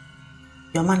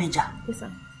 Your manager? Yes,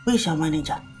 sir. Who is your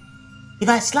manager? If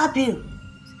I slap you?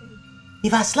 Sorry.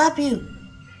 If I slap you?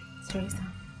 Sorry, sir.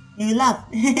 You laugh?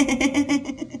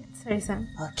 Sorry, sir.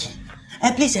 Okay.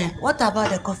 Please, what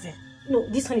about the coffee? No,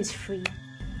 this one is free.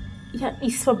 Yeah,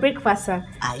 it's for breakfast, sir.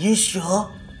 Are you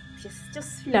sure?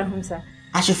 Just feel at home, sir.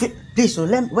 I should feel. Please, so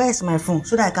where's my phone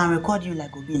so that I can record you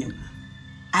like Obino?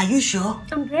 Are you sure?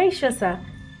 I'm very sure, sir.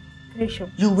 Very sure.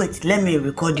 You wait, let me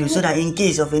record you so that in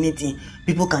case of anything,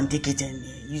 people can take it and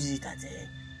use it as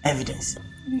evidence.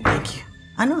 Thank you.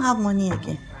 I don't have money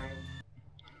again.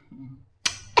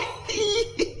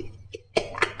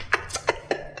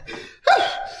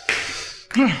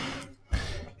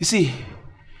 You see,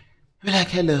 we're like,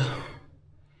 hello,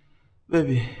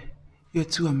 baby, you're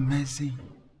too amazing,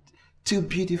 too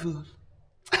beautiful.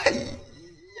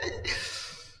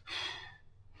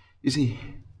 You see,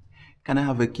 can I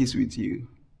have a kiss with you?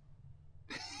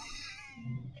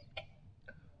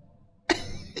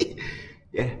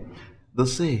 Yeah, they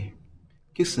say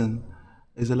kissing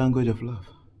is a language of love.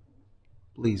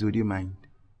 Please, would you mind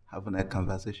having a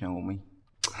conversation with me?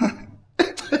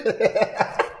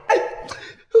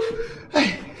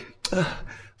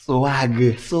 Swag.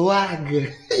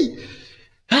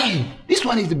 Hey, this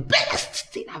one is the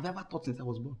best thing I've ever thought since I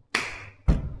was born.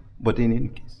 But in any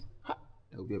case,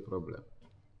 there will be a problem.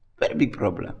 Very big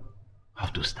problem. How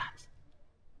to start?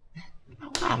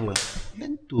 I'll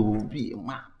learn to be a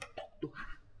man.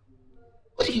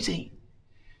 What are you saying?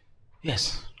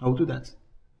 Yes, I will do that.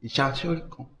 It shall surely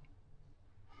come.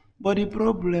 But the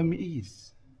problem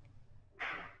is...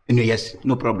 No, yes,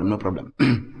 no problem.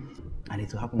 And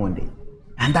it will happen one day.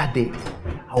 And that day,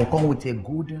 I will come with a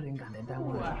good ring and that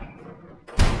one.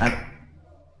 And...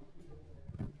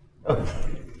 Oh.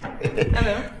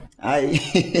 Hello. Hi.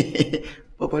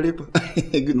 Papa Lepo.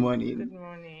 Good morning. Good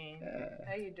morning.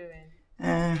 How are you doing?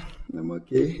 I'm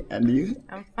okay. And you?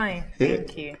 I'm fine.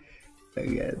 Thank you.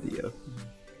 Thank you.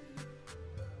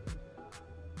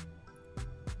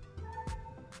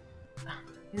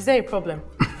 Is there a problem?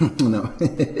 No.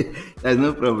 There's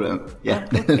no problem. Yeah.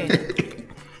 Okay.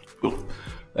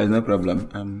 There's no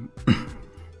problem.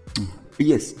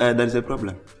 Yes, there is a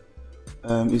problem.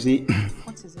 You see,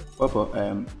 What is it?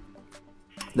 Papa,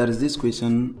 there is this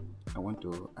question I want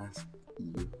to ask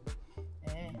you.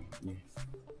 Yes.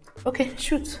 Okay,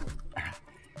 shoot.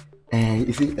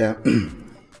 You see,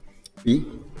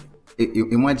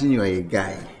 imagine you are a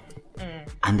guy,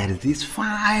 and there is this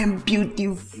fine,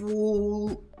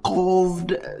 beautiful,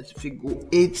 curved figure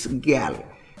 8 girl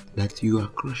that you are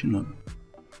crushing on.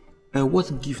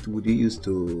 What gift would you use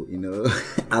to,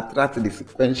 attract the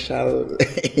sequential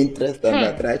interest and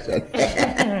attraction?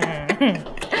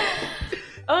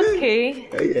 Okay.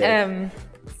 Oh, yeah.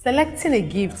 Selecting a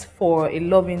gift for a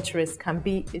love interest can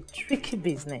be a tricky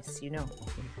business,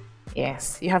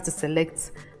 Yes, you have to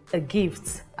select a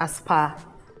gift as per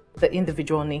the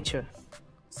individual nature.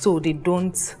 so they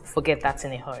don't forget that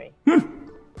in a hurry.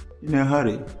 In a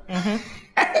hurry?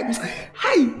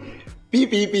 Hi! P.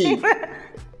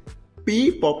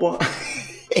 P, Papa.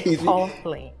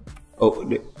 Pauline.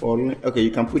 Oh, okay,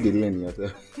 you can put the lane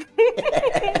yourself.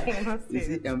 You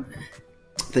see,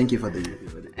 thank you for the.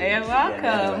 You're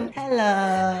welcome.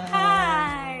 Hello.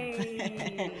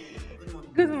 Hi.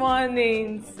 Good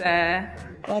morning, sir.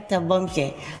 What a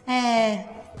bombshell. I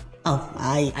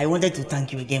wanted to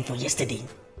thank you again for yesterday.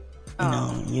 You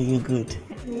know, you're good.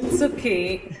 It's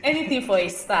okay. Anything for a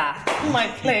star. My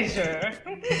pleasure.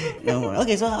 No worry.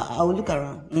 Okay, so I will look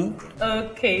around.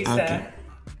 Okay, sir. Okay.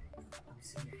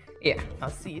 Yeah, I'll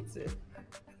see you too.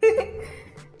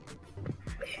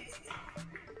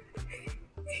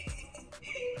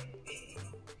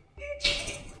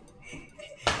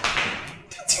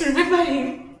 Don't you remember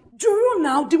him? Joro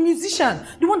now, the musician,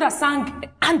 the one that sang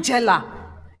Angela.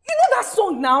 You know that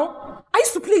song now? I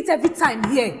used to play it every time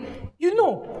here. You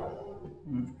know.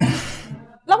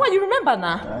 Lawa, you remember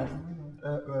now? I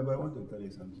want to tell you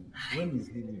something. When is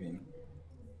he leaving?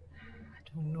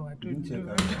 I don't know.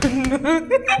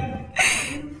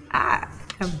 I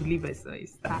can't believe I saw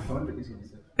his star.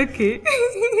 Okay.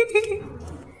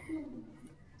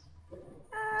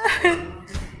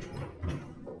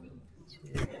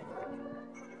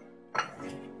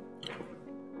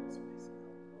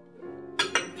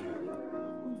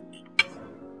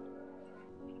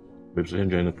 Babes, are you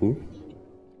enjoying the pool?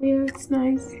 Yeah, it's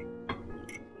nice.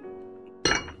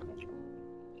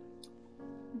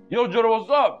 Yo, Joro, what's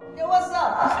up? Hey, what's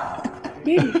up?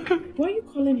 Baby, why are you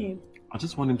calling him? I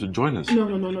just want him to join us.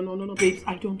 No, babes.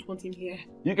 I don't want him here.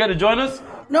 You care to join us?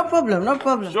 No problem.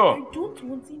 Sure. I don't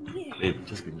want him here. Babe,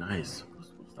 just be nice.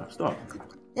 Stop.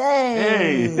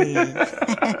 Hey.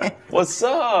 What's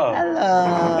up?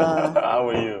 Hello. How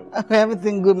are you?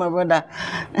 Everything good, my brother.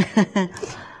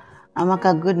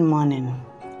 Amaka, good morning.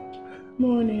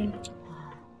 Morning.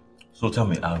 So tell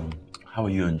me, how are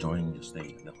you enjoying your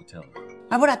stay at the hotel?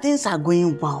 My brother, things are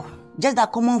going well. Just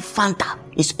that common Fanta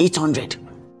is 800.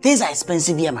 Things are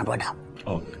expensive here, my brother.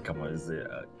 Oh, come on, is it?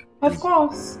 Of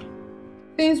course.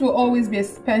 Things will always be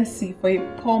expensive for a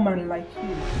poor man like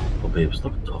you. Oh, babe,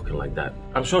 stop talking like that.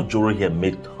 I'm sure Joro here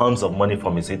made tons of money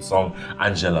from his hit song,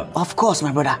 Angela. Of course,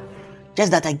 my brother.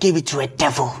 Just that I gave it to a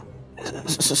devil.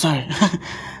 Sorry.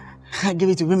 I gave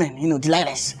it to women,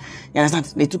 delighters. You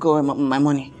understand? They took away my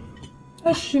money.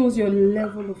 That shows your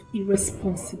level of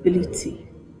irresponsibility.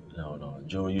 No,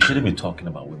 Joro, you shouldn't be talking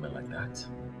about women like that.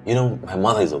 You know, my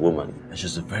mother is a woman, and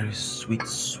she's a very sweet,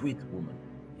 sweet woman.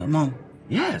 Your mom?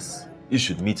 Yes. You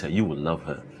should meet her. You will love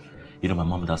her. You know, my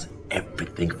mom does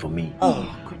everything for me. Oh,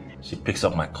 goodness. She picks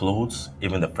up my clothes,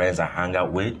 even the friends I hang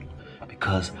out with,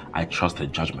 because I trust her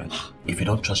judgment. If you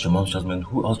don't trust your mom's judgment,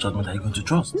 who else's judgment are you going to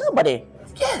trust? Nobody.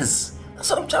 Yes. That's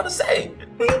what I'm trying to say.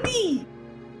 Baby,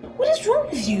 what is wrong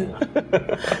with you?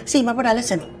 See, my brother,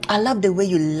 listen. I love the way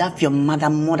you love your mother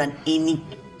more than any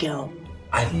girl.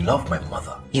 I love my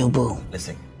mother. You boo.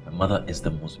 Listen, my mother is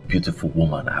the most beautiful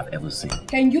woman I've ever seen.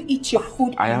 Can you eat your food,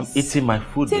 please? I am eating my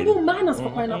food. Table manners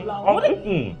for crying out loud.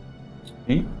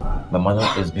 See? My mother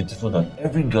is beautiful than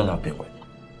every girl I've been with.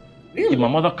 Really? If my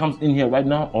mother comes in here right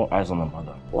now, all eyes on my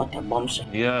mother. What a bombshell.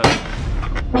 Yeah.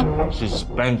 She's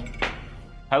spent.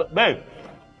 Babe,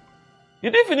 you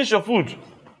didn't finish your food.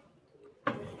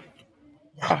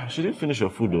 She didn't finish your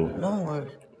food though. Don't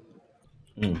worry.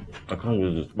 I can't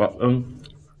use this. But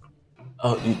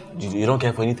you don't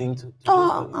care for anything?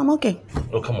 Oh, I'm okay.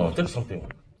 Oh, come on, take something.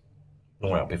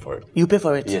 Don't worry, I'll pay for it. You pay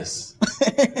for it? Yes.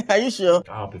 Are you sure?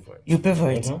 I'll pay for it. You pay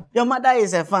for it? Your mother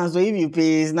is a fan, so if you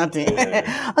pay, it's nothing.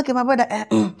 Yeah. Okay, my brother,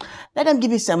 let them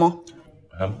give you semo.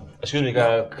 Excuse me,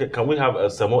 can we have a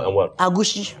semo and what?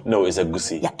 Agushi. No, it's a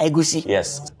gusi. Yeah, agushi.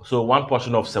 Yes. So 1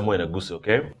 portion of semo and a gusi,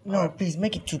 okay? No, please,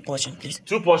 make it 2 portions, please.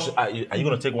 2 portions? Are you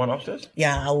going to take one upstairs?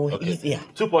 Yeah, I will. Okay. Yeah.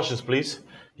 2 portions, please.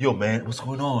 Yo, man, what's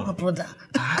going on? My brother.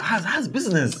 How's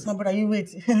business? My brother, you wait.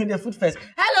 The food first.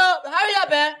 Hello, hurry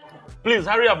up, eh? Please,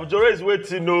 hurry up. Joro is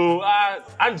waiting. No,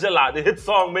 Angela, the hit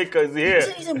song maker, is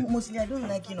here. Mostly, I don't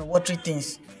like, watery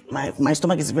things. My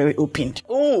stomach is very opened.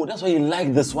 Oh, that's why you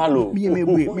like the swallow.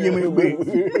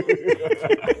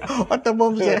 What the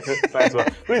bomb said. Thanks,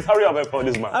 man. Please, hurry up for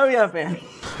this man. Hurry up, eh?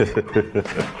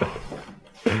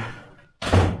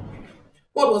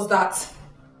 What was that?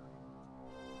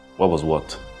 What was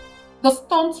what? The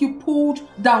stunt you pulled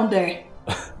down there.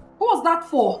 What was that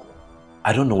for?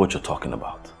 I don't know what you're talking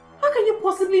about. How can you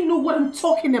possibly know what I'm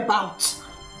talking about?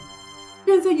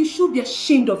 Denzel, you should be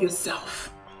ashamed of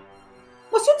yourself.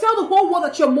 Must you tell the whole world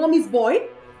that you're mommy's boy?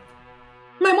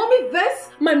 My mommy this,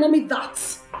 my mommy that.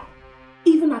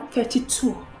 Even at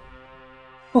 32.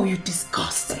 Oh, you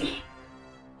disgust me.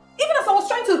 Even as I was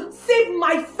trying to save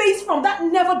my face from that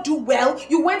never-do-well,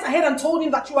 you went ahead and told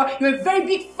him that you're a very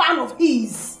big fan of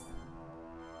his.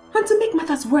 And to make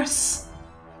matters worse,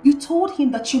 you told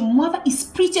him that your mother is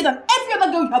prettier than every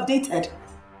other girl you have dated.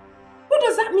 What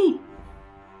does that mean?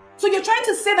 So you're trying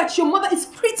to say that your mother is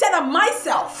prettier than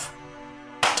myself?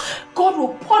 God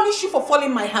will punish you for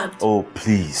falling my hand. Oh,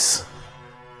 please.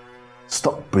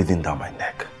 Stop breathing down my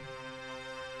neck.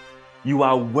 You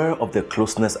are aware of the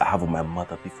closeness I have with my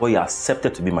mother before you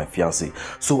accepted to be my fiancé.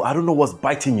 So I don't know what's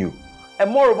biting you.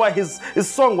 And moreover, his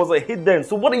song was a hit then.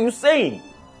 So what are you saying?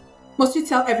 Must you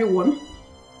tell everyone?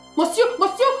 Must you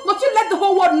let the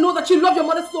whole world know that you love your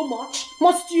mother so much?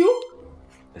 Must you?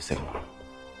 Listen,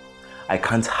 I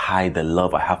can't hide the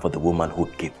love I have for the woman who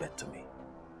gave birth to me.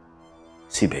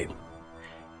 See, babe,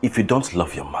 if you don't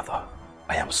love your mother,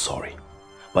 I am sorry.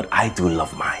 But I do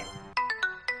love mine.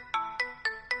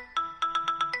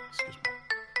 Excuse me.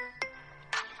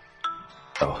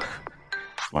 Oh,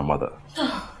 it's my mother.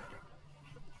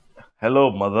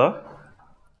 Hello, mother.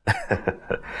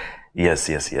 Yes.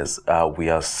 We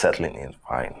are settling in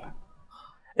fine.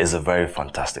 It's a very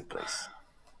fantastic place.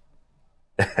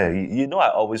 You know I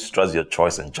always trust your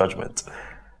choice and judgment.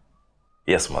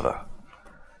 Yes, mother.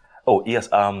 Oh, yes,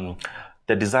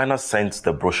 the designer sent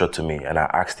the brochure to me and I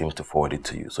asked him to forward it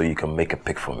to you so you can make a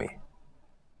pic for me.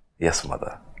 Yes,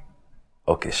 mother.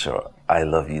 Okay, sure. I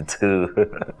love you too.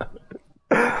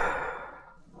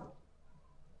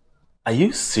 Are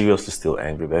you seriously still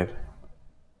angry, babe?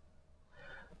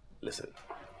 Listen,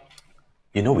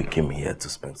 you know we came here to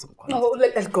spend some quality. No,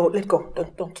 let go.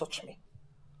 Don't touch me.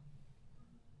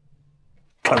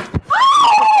 Don't.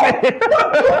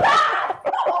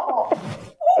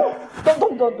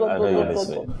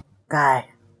 Guy,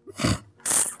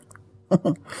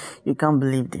 you can't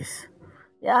believe this.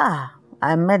 Yeah,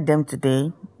 I met them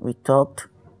today. We talked.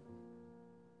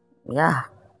 Yeah,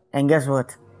 and guess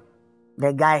what?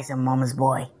 The guy is a mom's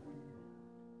boy.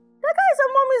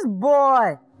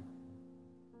 Boy.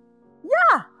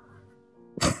 Yeah.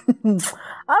 I'm even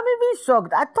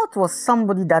shocked. I thought it was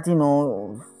somebody that,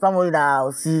 somebody that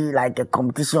I'll see like a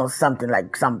competition or something,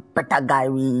 like some better guy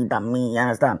than me, you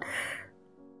understand?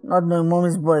 Not knowing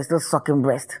mommy's boy is still sucking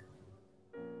breast.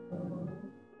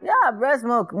 Yeah, breast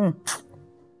milk.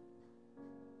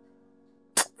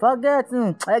 Forget.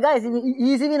 The guy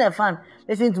he's even a fan.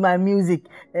 Listen to my music.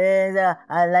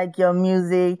 I like your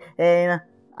music.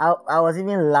 I was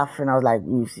even laughing. I was like,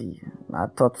 you see, I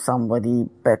thought somebody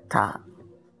better.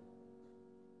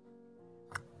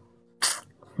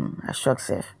 I shocked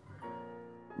safe.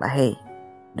 But hey,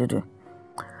 Dudu,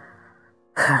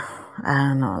 I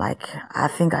don't know, like, I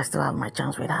think I still have my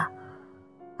chance with her.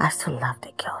 I still love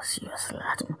the girl, seriously.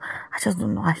 I just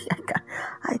don't know. I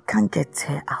can't get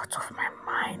her out of my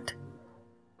mind.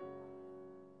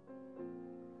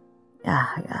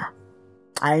 Yeah.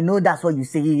 I know that's what you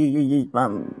say, my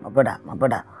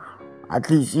brother. At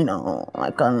least, I don't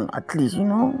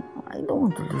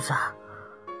want to lose her.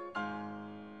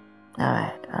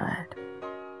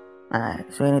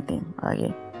 Alright, so anything,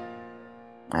 okay.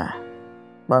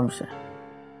 Bombshell.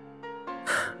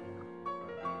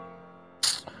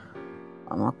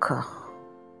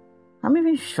 I'm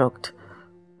even shocked.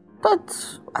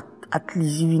 But at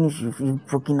least even if you've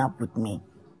broken up with me,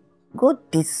 go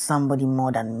date somebody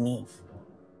more than me.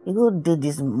 You go date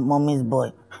this mommy's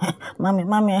boy. Mommy,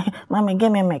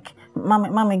 give me a mic.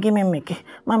 Mommy, give me a mic.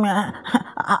 Mommy,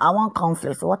 I want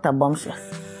conflict. What a bombshell.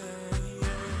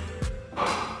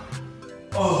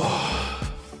 Oh.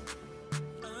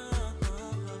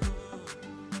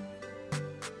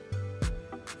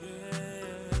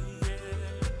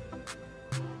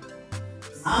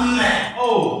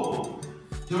 Oh,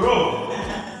 Jerome,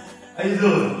 how you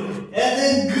doing?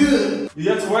 Everything good. You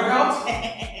get to work out?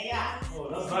 Yeah. Oh,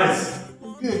 that's nice.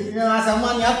 Good. As a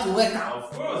man, you have to work out.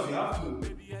 Of course, you have to.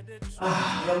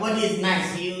 Your body is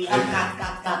nice. You have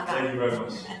cut. Thank you very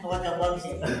much. What a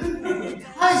bombshell.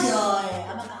 How's your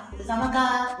Amaka? Is Amaka?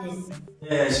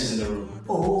 Yeah, she's in the room.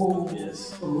 Oh. Yes.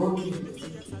 Oh, okay.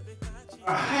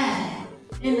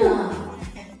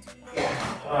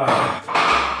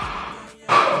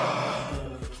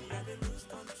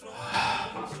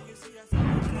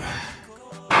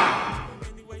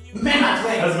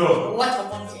 Let's go. What a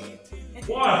bombshell.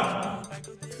 1,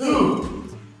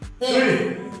 2,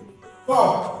 3,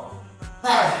 4,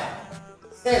 5,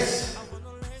 6,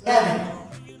 7,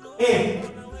 8,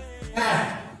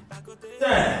 9,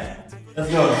 10.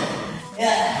 Let's go.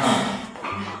 Yeah.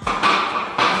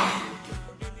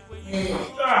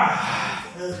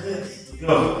 Let's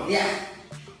go. Yeah.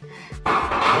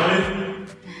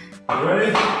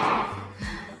 Ready?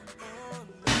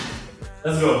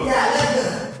 Let's go. Yeah,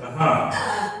 let's go.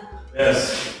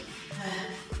 Yes.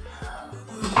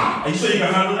 Are you sure you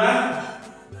can handle that?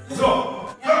 Let's go.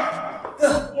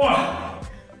 1,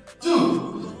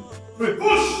 2, 3.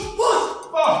 Push.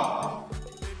 4,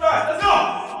 5. Let's go.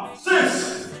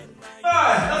 6,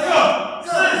 5. Let's go.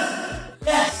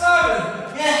 6,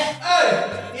 7, 8,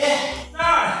 9,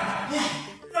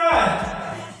 10.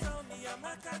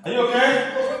 Are you okay?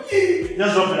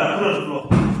 Just drop it down. Put it on the floor.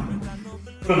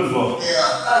 Put it on the floor.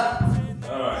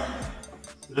 Alright.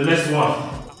 The next one.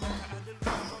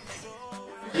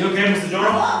 Are you okay, Mr. Joro?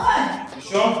 You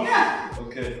sure? Yeah.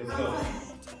 Okay, let's go.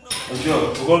 Let's go.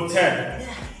 We're going 10.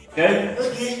 Okay?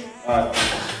 Okay. Alright.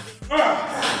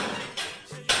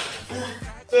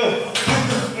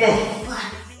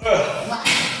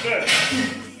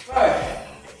 5,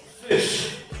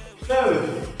 6,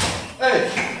 7,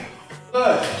 8,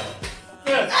 9,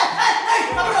 10.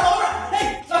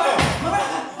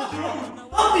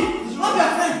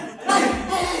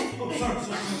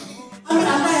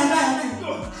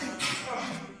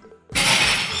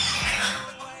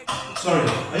 Sorry,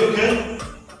 are you okay?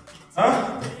 Huh?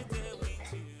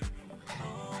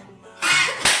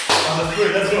 I'm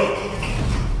afraid, let's go.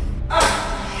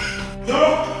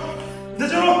 Joro! Is it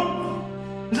Joro?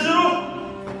 Is it Joro?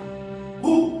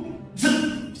 Who? Is it?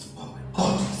 Oh my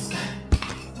God, this guy.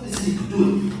 What is he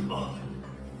doing?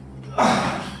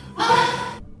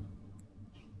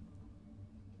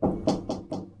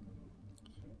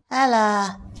 Hello.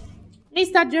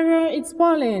 Mr. Jero, it's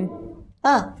Pauline.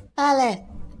 Oh, Pauline.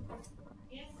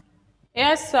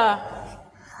 Yes, sir.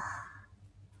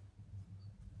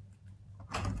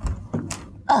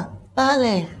 Oh,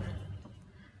 Pauline.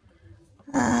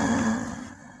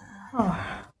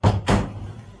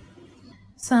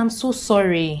 Sir, I'm so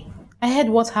sorry. I heard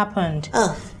what happened.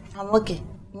 Oh, I'm okay.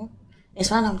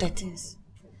 It's one of the things.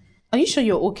 Are you sure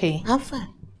you're okay? I'm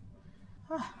fine.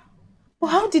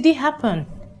 Well, how did it happen?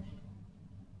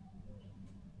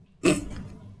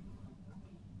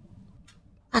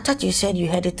 I thought you said you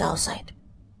heard it outside.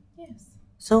 Yes.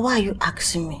 So why are you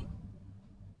asking me?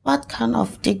 What kind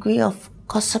of degree of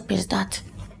gossip is that?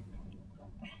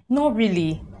 Not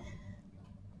really.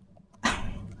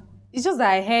 It's just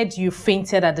that I heard you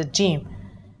fainted at the gym.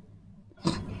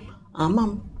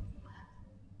 Mom.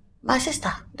 My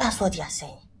sister, that's what you're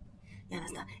saying. You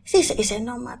understand? See, it's a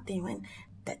normal thing when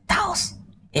the house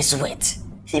is wet.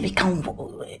 She becomes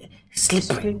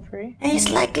slippery. And it's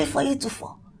likely for you to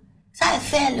fall. So I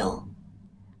fell, oh.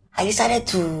 I decided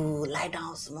to lie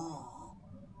down small.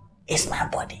 It's my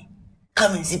body.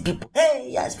 Come and see people.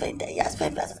 Hey, you has fainted, you has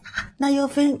fainted. Now you're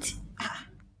faint.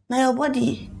 Now your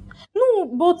body. No,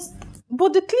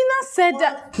 but the cleaner said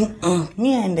that...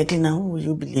 Me and the cleaner, who will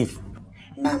you believe?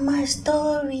 Not my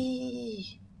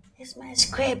story. It's my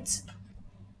script.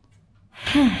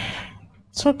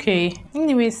 It's okay.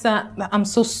 Anyway, sir, I'm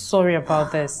so sorry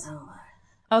about this.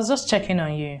 I was just checking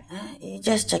on you. You're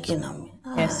just checking on me?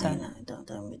 Yes, sir.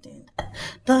 Don't be doing that.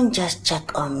 Don't just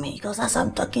check on me, because as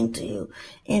I'm talking to you,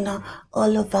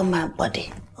 all over my body.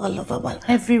 All over my body.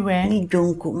 Everywhere? It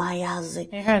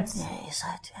hurts. Yeah, it's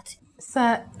hurt.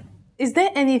 Sir, is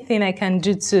there anything I can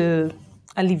do to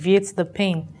alleviate the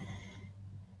pain?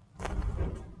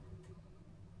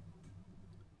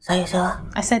 Sorry, sir?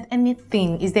 I said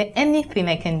anything. Is there anything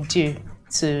I can do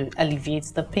to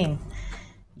alleviate the pain?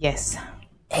 Yes.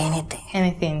 Anything?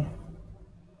 Anything.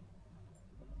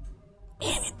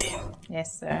 Anything?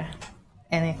 Yes, sir.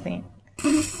 Anything.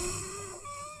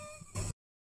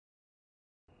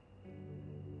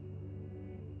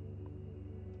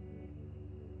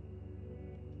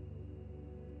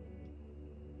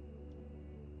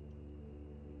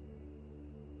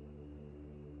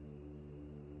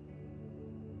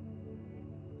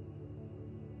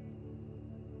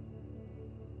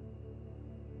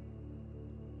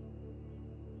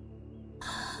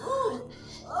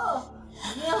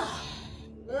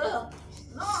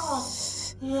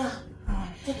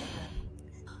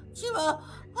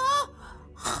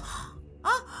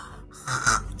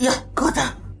 Yeah, go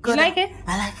down. You like it?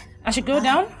 I like it. I should go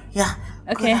down? Yeah.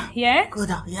 Okay, yeah? Go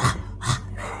down, yeah.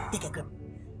 Take a grip.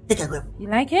 Take a grip. You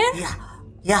like it? Yeah.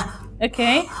 Yeah.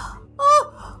 Okay.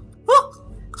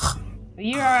 Are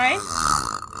you alright?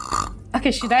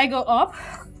 Okay, should I go up?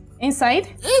 Inside?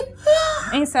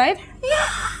 Inside?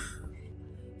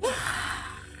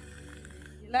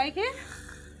 You like it?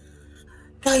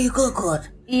 Yeah, you go good.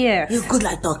 Yes. You good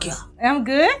like Tokyo. I'm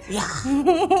good? Yeah.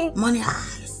 Money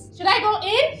eyes. Should I go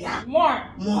in? Yeah. More.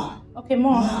 Okay,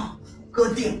 more.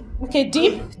 Go deep. Okay,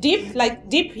 deep, like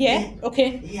deep, yeah?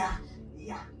 Okay. Yeah.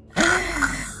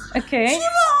 Okay.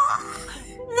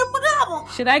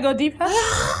 Should I go deeper?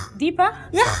 Yeah. Deeper?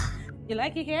 Yeah. You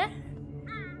like it here?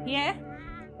 Here?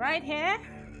 Right here?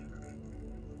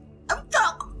 I'm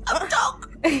talk.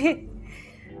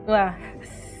 Well,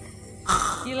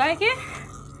 you like it?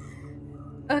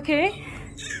 Okay.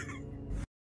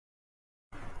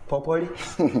 Popoli.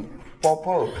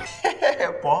 Popo.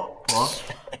 Po.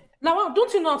 Now,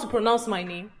 don't you know how to pronounce my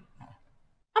name?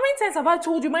 How many times have I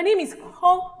told you my name is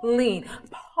Pauline?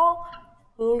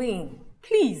 Pauline.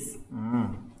 Please.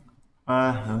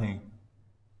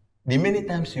 The many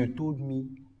times you told me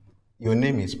your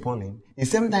name is Pauline, the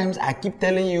same times I keep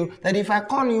telling you that if I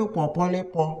call you Popoli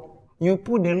Po, you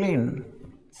put the lane.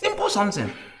 Simple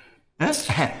something.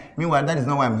 Meanwhile, that is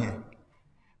not why I'm here.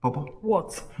 Popo.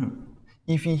 What?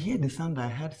 If you hear the sound I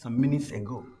heard some minutes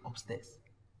ago upstairs,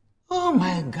 oh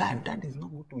my God, that is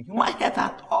not good to you. My head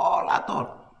at all.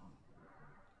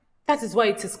 That is why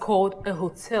it is called a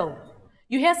hotel.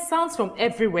 You hear sounds from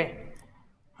everywhere.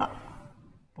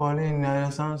 Pauline,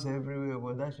 there sounds everywhere,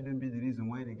 but that shouldn't be the reason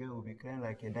why the girl will be crying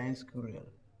like a dying squirrel.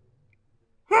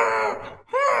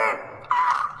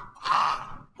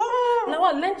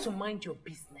 Now, learn to mind your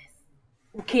business,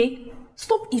 okay?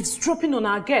 Stop eavesdropping on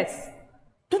our guests.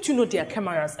 Don't you know there are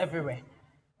cameras everywhere?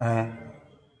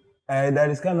 There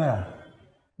is camera.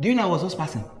 Do you know I was just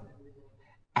passing?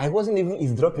 I wasn't even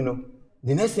eavesdropping.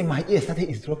 The next thing my ear started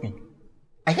eavesdropping.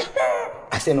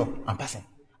 I said, no, I'm passing.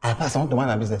 I pass on to mind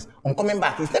my business. I'm coming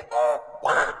back. He said,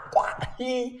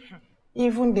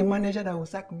 even the manager that will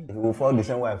sack me, he will fall the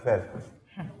same way I fell.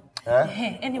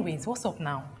 Hey, anyways, what's up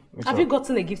now? Have you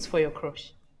gotten a gift for your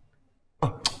crush?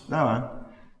 Oh, that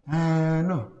one?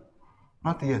 No.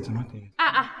 Not yet.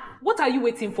 What are you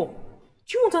waiting for?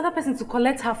 Do you want another person to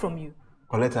collect her from you?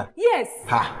 Collect her? Yes.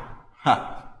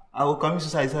 I will commit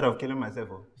suicide instead of killing myself.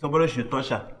 Somebody should touch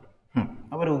her.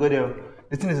 Nobody will go there.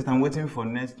 The thing is that I'm waiting for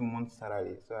next month's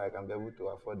salary so I can be able to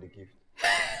afford the gift.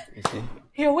 You see?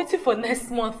 You're waiting for next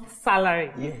month's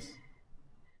salary? Yes.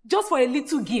 Just for a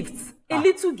little gift? A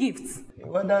little gift?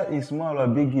 Whether it's small or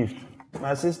big gift.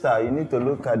 My sister, you need to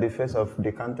look at the face of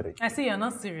the country. I see you're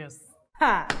not serious.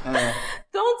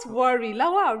 Don't worry,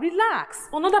 Lawa, relax.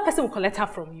 Another person will collect her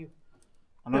from you.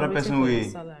 Another person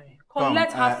will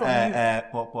collect her from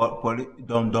you.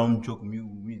 Don't joke me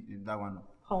that one.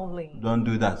 Pauline. Don't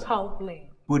do that. Pauline.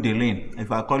 Put the lane.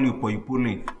 If I call you Paul, you put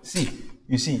lane.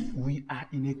 You see, we are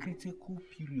in a critical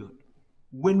period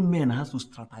when men has to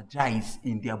strategize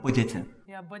in their budgeting.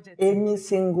 Yeah, budgeting. Any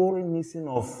single missing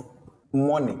of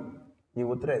money, you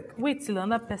will track. Wait till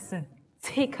another person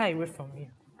take her away from you.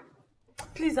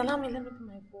 Please allow me, let me do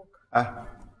my work.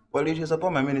 Well, you should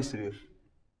support my ministry.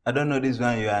 I don't know this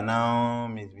one, you are now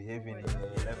misbehaving in the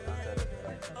left-hand side.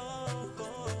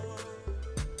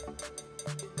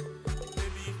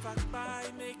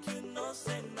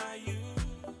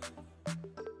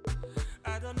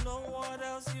 I don't know what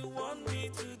else you want me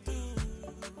to do.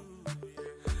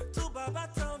 To Baba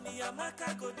tell me I'm not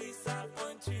gonna go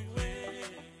disappoint you.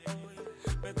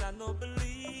 But I no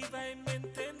believe I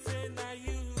maintain saying na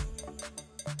you.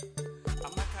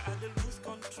 I'm not gonna lose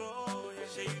control.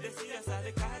 Show you the see us at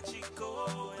the catch it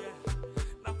go.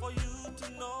 Now for you to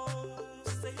know,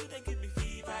 say you they give me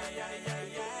fever.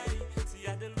 See I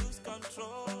they lose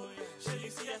control. Show you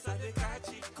see us at the catch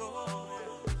it go.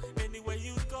 Anywhere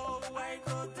you go, I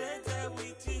go there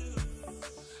with you.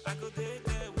 I go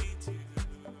there with you.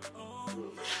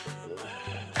 Oh,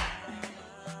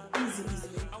 Easy.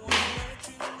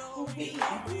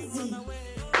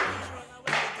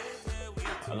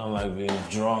 I don't like being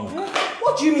drunk.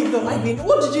 What do you mean you don't like being?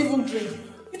 What did you even drink?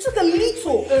 You took a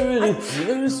little.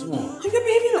 Very small. You're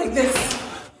behaving like this.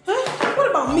 Huh? What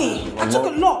about me? I took a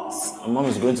lot. My mom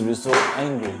is going to be so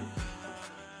angry.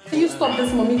 Can you stop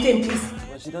this mommy thing, please?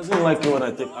 But she doesn't like it when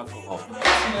I take alcohol.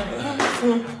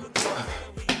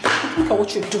 Look at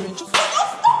what you're doing. Just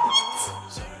stop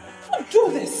it. Sorry. Don't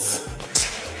do this.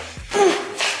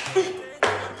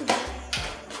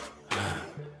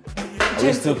 Are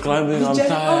we still climbing? I'm tired.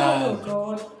 Oh,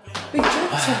 God. Be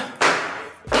gentle.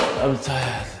 I'm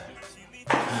tired.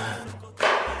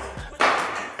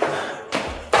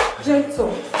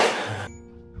 Gentle.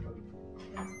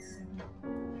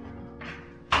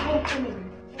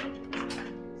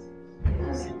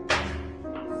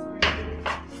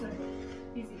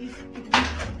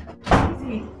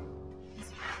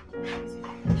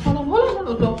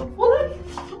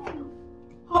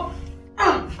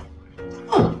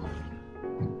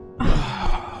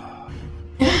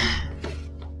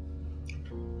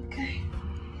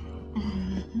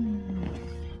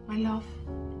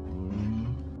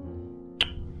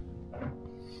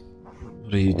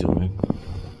 What are you doing?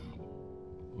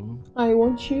 I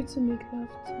want you to make love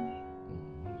to me.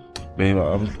 Babe,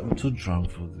 I'm too drunk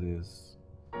for this.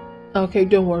 Okay,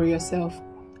 don't worry yourself.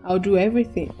 I'll do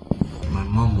everything. My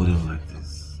mom wouldn't like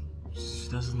this. She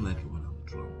doesn't like it when I'm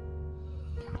drunk.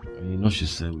 And you know she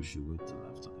said we should wait till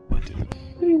after the wedding.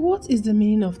 Baby, what is the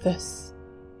meaning of this?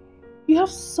 You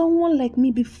have someone like me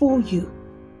before you,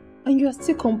 and you are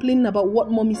still complaining about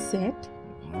what mommy said?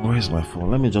 Where is my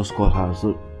phone? Let me just call her.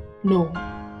 So... No,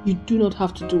 you do not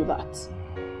have to do that.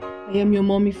 I am your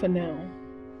mommy for now.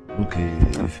 Okay,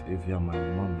 if you're my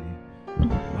mommy,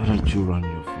 why don't you run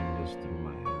your fingers through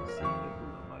my hair and sing a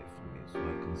lullaby for me so I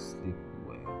can sleep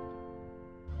well?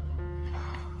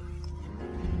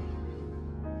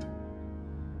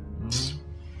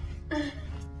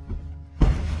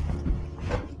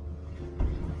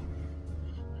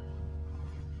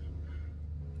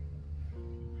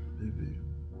 Baby,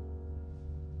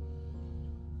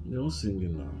 you're not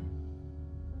singing now.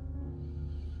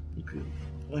 Okay,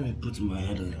 let me put my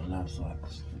head on your lap so I can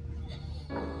sleep.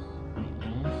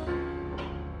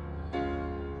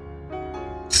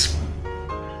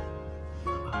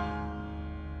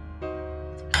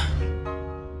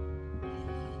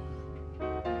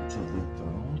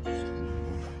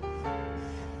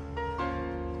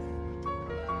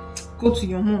 Go to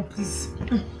your mom, please.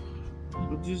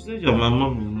 But you said you're my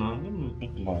mommy now. Let me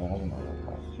put my head on your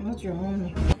lap. I'm not your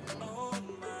mommy.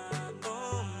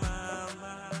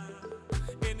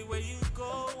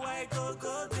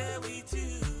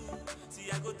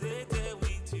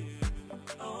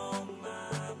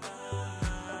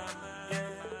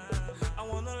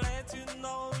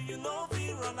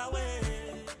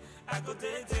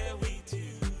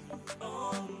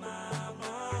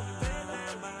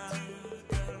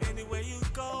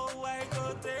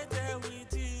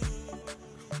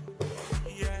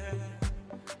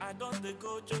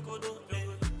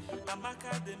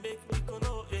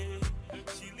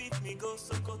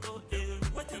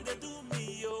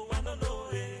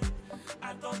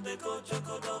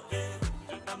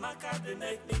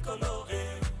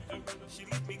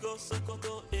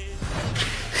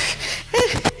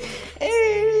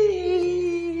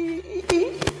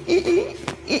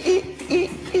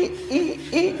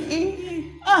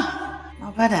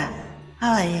 My brother,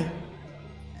 how are you?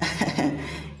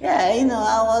 Yeah,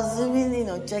 I was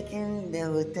even, checking the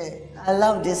hotel. I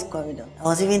love this corridor. I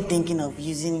was even thinking of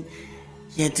using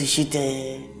here to shoot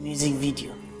a music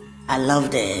video. I love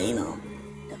the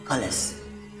colors.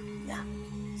 Yeah.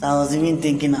 So I was even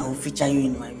thinking I will feature you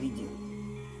in my video.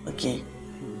 Okay.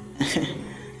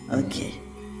 Okay.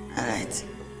 All right.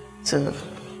 So,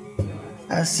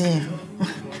 I'll see you.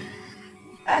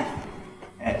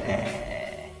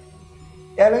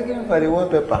 You're looking for the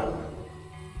wallpaper.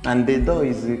 And the door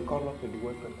is the color to the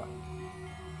wallpaper.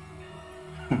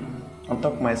 On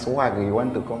top of my swag, you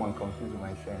want to come and confuse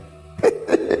myself.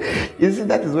 You see,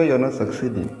 that is where you're not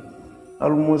succeeding.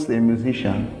 Almost a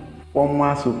musician,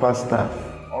 former superstar,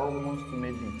 almost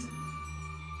made it.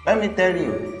 Let me tell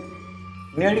you,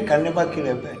 Mary can never kill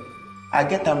a bird. I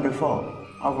get them before,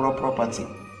 overall property.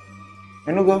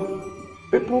 Go,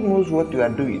 people knows what you are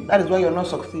doing. That is why you're not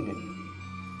succeeding.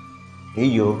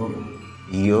 Iyo,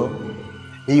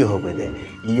 brother.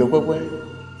 Iyo, Papa.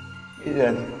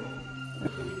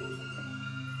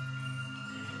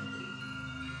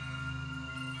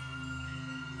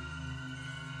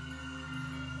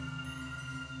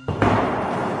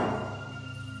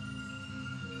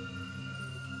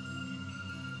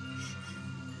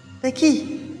 The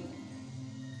key.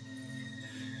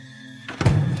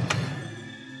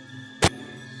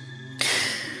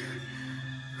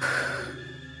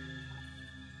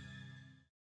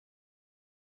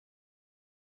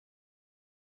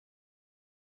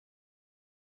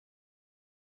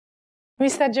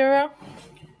 Mr. Jero?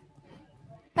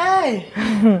 Hi.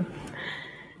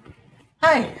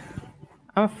 Hi.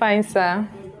 I'm fine, sir.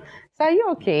 So are you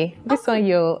okay? This one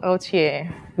you're out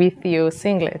here with your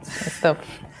singlet and stuff.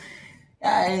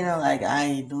 Yeah,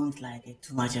 I don't like it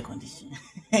too much air conditioning.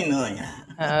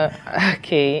 Yeah.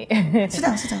 Okay. Sit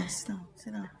down.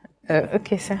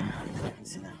 Okay, sir.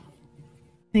 Sit down.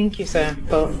 Thank you, sir.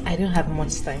 But I don't have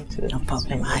much time to. No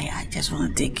problem. I just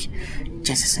want to take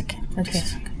just a second. Okay. Just a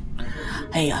second.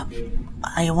 Hey,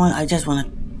 I just want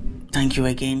to thank you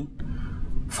again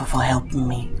for helping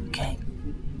me. Okay.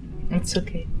 It's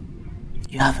okay.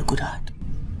 You have a good heart.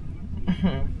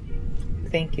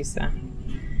 Thank you, sir.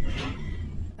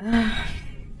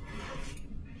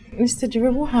 Mr.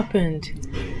 Jero, what happened?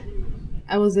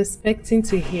 I was expecting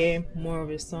to hear more of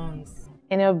your songs.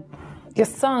 Your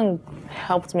song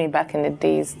helped me back in the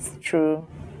days through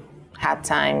hard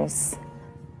times.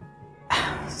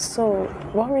 So,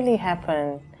 what really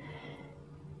happened?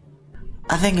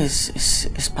 I think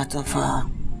it's part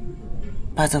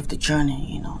of the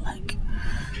journey, you know, like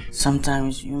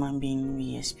sometimes human being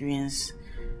we experience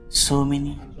so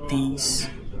many things,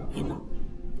 you know.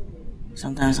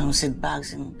 Sometimes some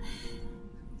setbacks in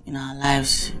our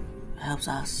lives helps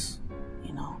us,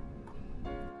 you know.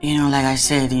 You know, like I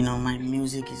said, you know, my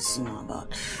music is, you know,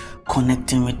 about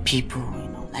connecting with people, you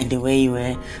know, like the way you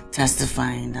were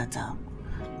testifying that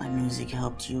my music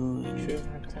helped you.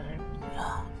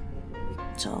 Yeah.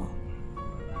 So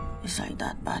it's like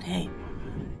that. But hey,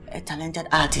 a talented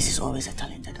artist is always a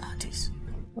talented artist.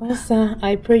 Well, sir,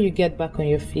 I pray you get back on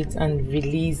your feet and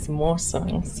release more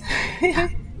songs.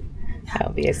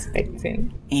 I'll be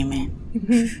expecting. Amen.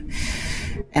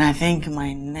 And I think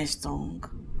my next song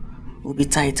will be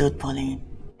titled Pauline.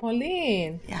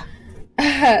 Pauline?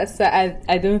 Yeah. So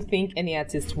I don't think any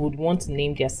artist would want to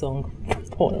name their song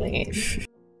Pauline.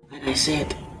 Like I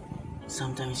said,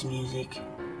 sometimes music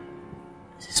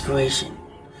is inspiration.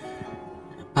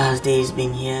 The past days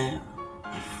been here,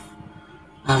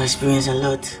 I've experienced a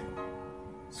lot.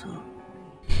 So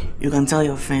you can tell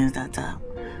your friends that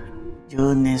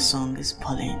your next song is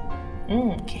Pauline.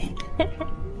 Okay.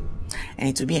 And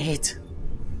it will be a hit.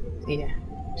 Yeah,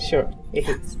 sure, a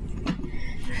hit.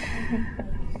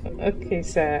 Okay,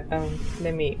 so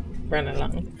let me run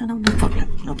along.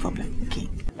 No problem. Okay.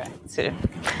 Right, so,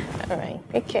 all right,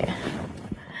 okay.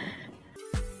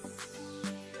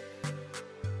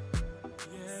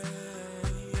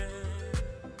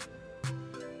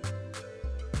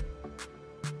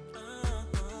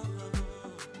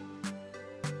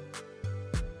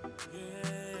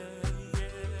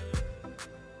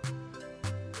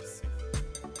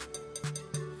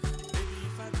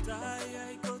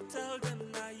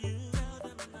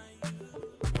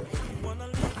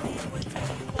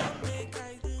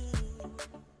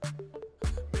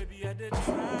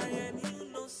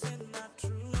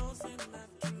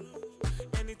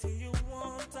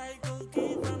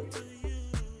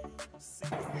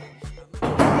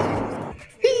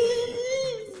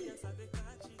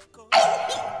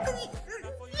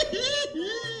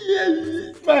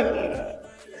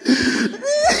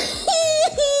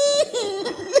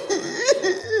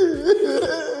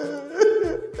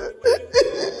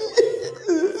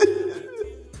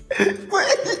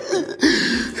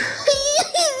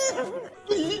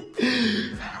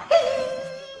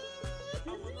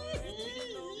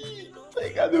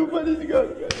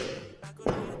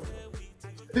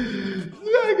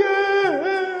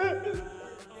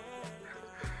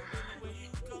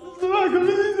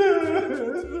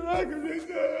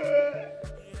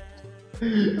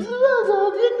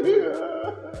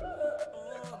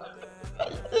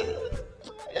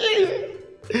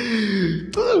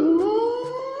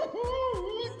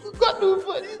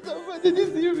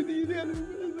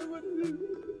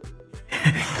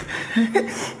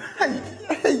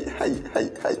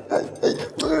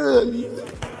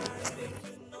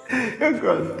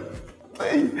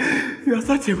 You are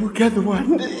such a wicked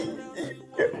one.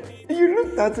 You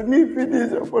looked at me,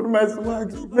 finished upon my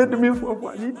swag, made me fall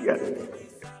for an idiot.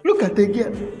 Look at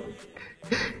again.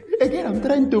 Again, I'm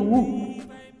trying to woo.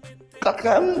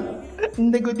 Kakam,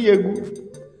 Nego Diego.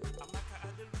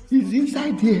 He's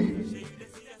inside here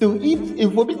to eat a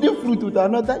forbidden fruit with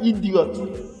another idiot.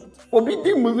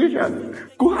 Forbidden musician.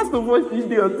 Who has the voice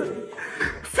idiot?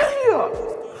 Failure.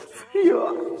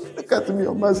 Look at me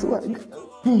on my swag.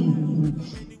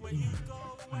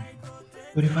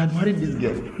 But if I'd married this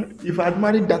girl, if I'd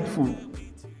married that fool,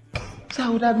 so I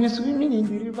would have been swimming in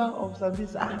the river of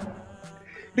Zambisa.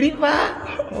 River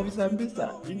of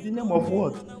Zambisa. In the name of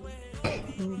what?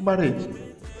 Marriage.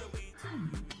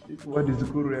 This one is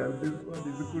cruel. This one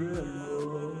is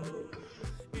cruel.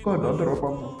 God, don't drop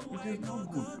him. It is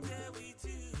not good.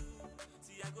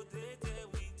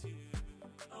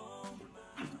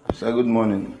 Sir, good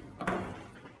morning.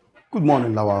 Good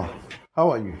morning, Lawal.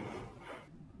 How are you?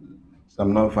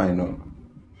 I'm not fine, no.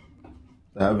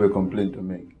 I have a complaint to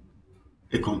make.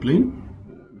 A complaint?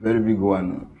 Very big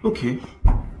one. Okay.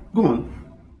 Go on.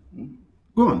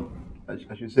 Go on.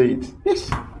 I should say it. Yes.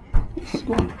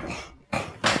 Go on.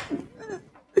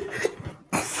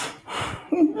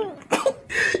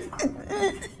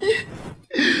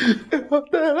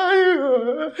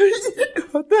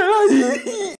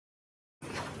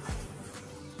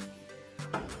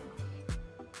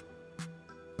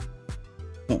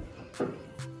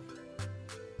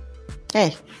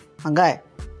 Hey, my guy.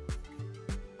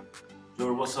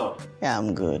 Joel, what's up? Yeah,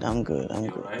 I'm good. I'm good.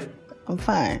 Right? I'm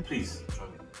fine. Please,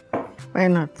 join me. Why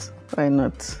not? Why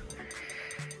not?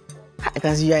 I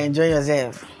can see you are enjoying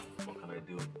yourself. What can I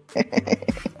do?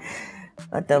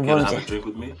 What the Can I have a drink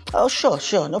with me? Oh,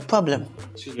 sure, no problem.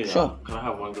 Excuse me, Sure. can I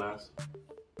have one glass?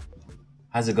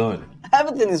 How's it going?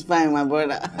 Everything is fine, my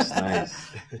brother. That's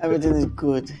nice. Everything is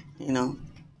good, you know.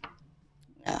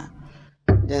 Yeah.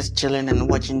 Just chilling and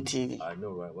watching TV. I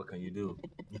know, right? What can you do?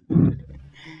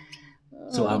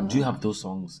 So, do you have those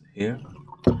songs here?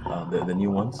 The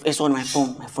new ones? It's on my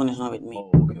phone. My phone is not with me.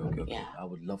 Oh, okay. Yeah. I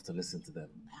would love to listen to them.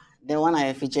 The one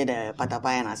I featured,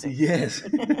 Patapaya, I said. Yes.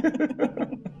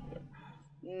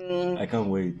 I can't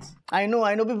wait. I know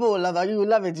people will love it. You will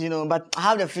love it, you know, but I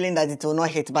have the feeling that it will not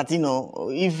hit. But, you know,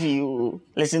 if you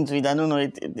listen to it, I don't know,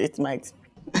 it might.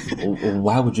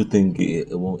 Why would you think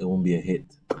it won't be a hit?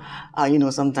 You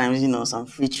know, sometimes, you know, some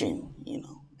featuring, you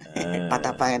know,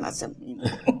 Patapaya and some, you know.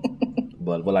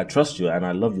 But I trust you and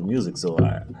I love your music, so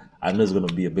I know it's gonna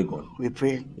be a big one. We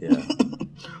pray. Yeah.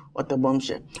 What a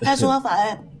bombshell. So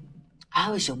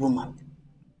how is your woman?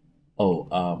 Oh,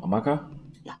 Amaka?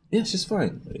 Yeah. Yeah, she's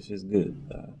fine. She's good.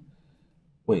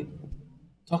 Wait,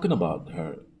 talking about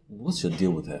her, what's your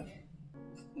deal with her?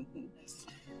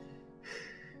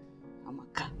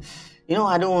 Amaka, you know,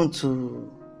 I don't want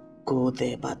to go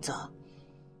there, but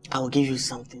I will give you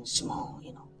something small,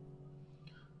 you know.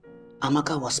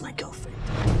 Amaka was my girlfriend.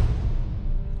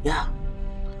 Yeah.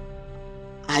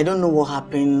 I don't know what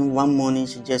happened. One morning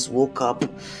she just woke up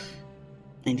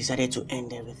and decided to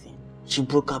end everything. She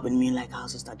broke up with me like how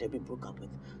Sister Debbie broke up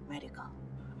with Medical.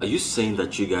 Are you saying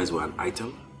that you guys were an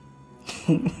item?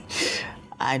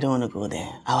 I don't want to go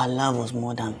there. Our love was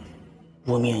more than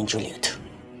Romeo and Juliet.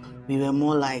 We were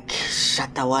more like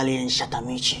Shatawale and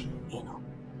Shatamichi, you know.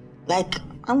 Like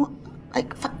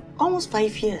almost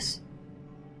 5 years.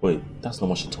 Wait, that's not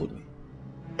what she told me.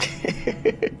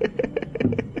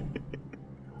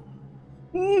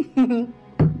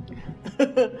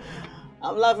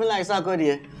 I'm laughing like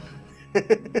Sarkodie.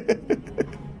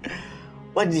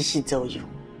 What did she tell you?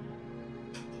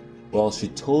 Well, she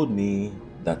told me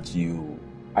that you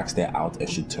asked her out and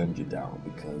she turned you down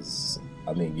because,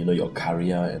 I mean, you know, your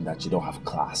career and that you don't have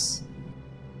class.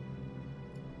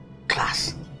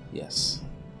 Class? Yes.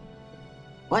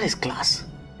 What is class?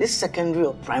 This is secondary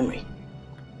or primary?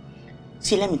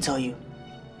 See, let me tell you.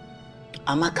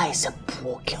 Amaka is a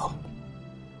poor girl.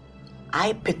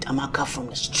 I picked Amaka from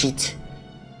the street,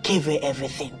 gave her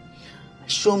everything. My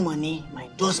show money, my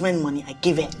endorsement money, I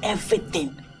gave her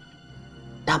everything.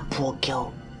 That poor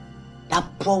girl, that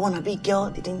poor wannabe girl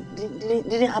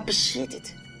didn't appreciate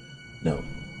it. No.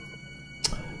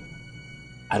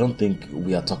 I don't think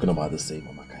we are talking about the same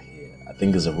Amaka here. I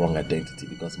think it's a wrong identity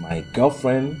because my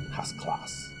girlfriend has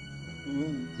class.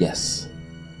 Yes.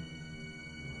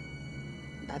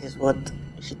 That is what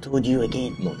she told you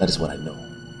again. No, that is what I know.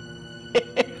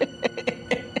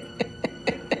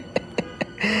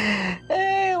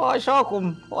 Hey,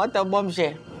 what a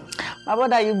bombshell. My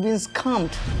brother, you've been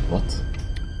scammed. What?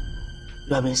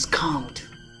 You have been scammed.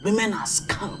 Women are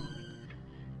scammed.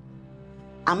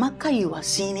 Amaka you are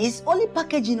seeing is only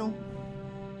packaging, you know.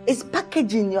 It's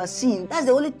packaging you are seeing. That's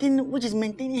the only thing which is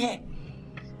maintaining her.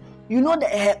 You know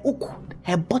that her uku,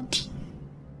 her body,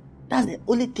 that's the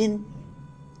only thing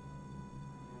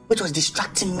which was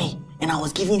distracting me, and I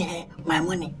was giving her my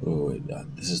money. Oh, wait,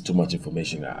 this is too much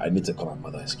information. I need to call my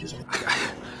mother, excuse me.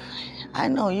 I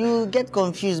know, you get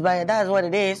confused by it. That's what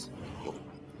it is.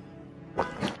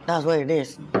 That's what it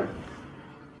is.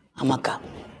 Amaka.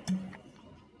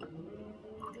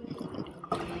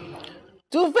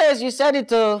 Two-Face, you said it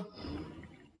too.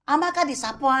 Amaka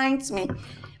disappoints me.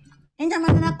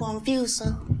 Injamanana confused.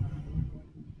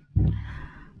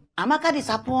 Amaka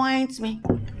disappoints me.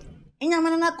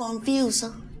 Injamanana confused.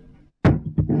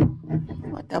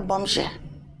 What a bombshell.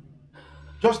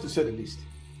 Just to say the least,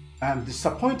 I am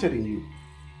disappointed in you.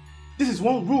 This is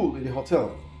one rule in the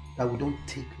hotel that we don't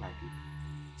take lightly.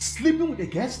 Sleeping with a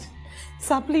guest?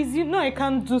 Sir, please, you know I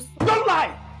can't do so. Don't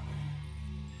lie!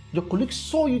 Your colleagues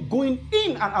saw you going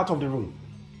in and out of the room.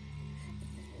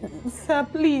 Sir,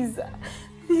 please.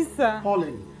 Please, sir.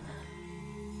 Pauline,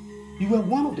 you were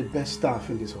one of the best staff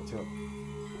in this hotel.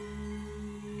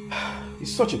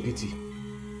 It's such a pity.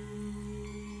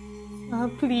 Sir,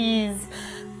 please.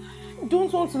 I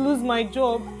don't want to lose my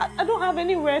job. I don't have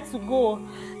anywhere to go.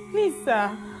 Please,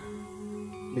 sir.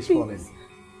 Miss Pauline,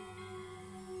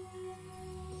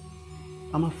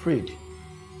 I'm afraid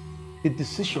the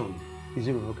decision is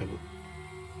irrevocable.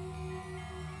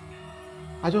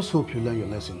 I just hope you learn your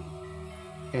lesson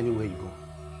anywhere you go.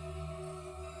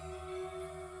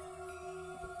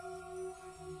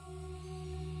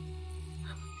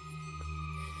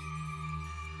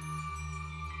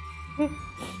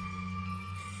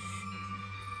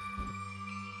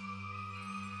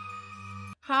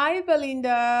 Hi,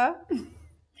 Belinda.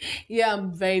 Yeah,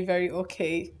 I'm very, very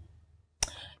okay.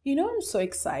 You know, I'm so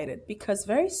excited because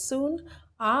very soon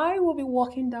I will be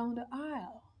walking down the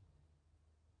aisle.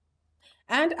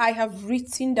 And I have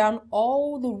written down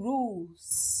all the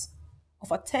rules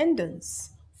of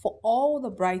attendance for all the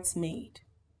bridesmaids.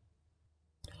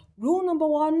 Rule number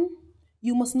one,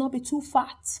 you must not be too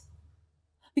fat.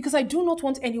 Because I do not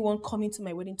want anyone coming to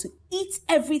my wedding to eat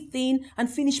everything and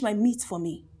finish my meat for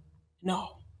me.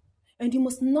 No. And you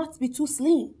must not be too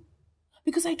slim.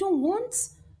 Because I don't want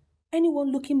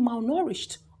anyone looking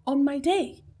malnourished on my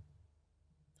day.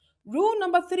 Rule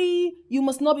number three, you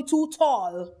must not be too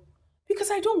tall. Because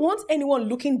I don't want anyone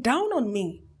looking down on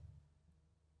me.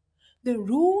 The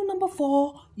rule number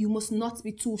four, you must not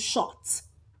be too short.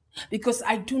 Because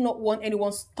I do not want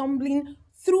anyone stumbling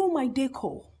through my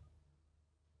decor.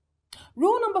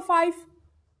 Rule number five,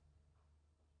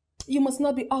 you must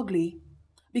not be ugly.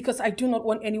 Because I do not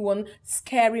want anyone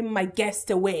scaring my guest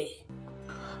away.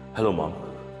 Hello, Mom.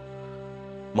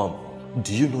 Mom,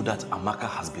 do you know that Amaka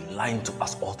has been lying to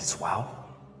us all this while?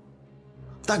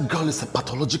 That girl is a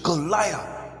pathological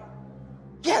liar.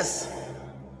 Yes.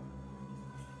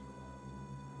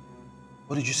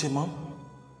 What did you say, Mom?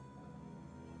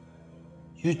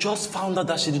 You just found out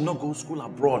that she did not go to school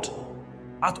abroad.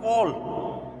 At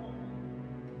all.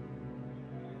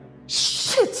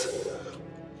 Shit!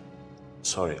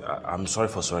 Sorry, I'm sorry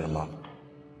for swearing, Mom.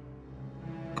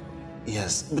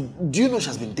 Yes, but do you know she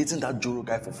has been dating that Joro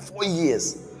guy for 4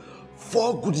 years?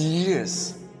 4 good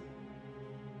years.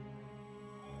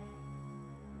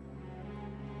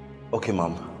 Okay,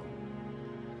 Mom.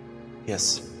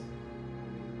 Yes.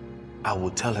 I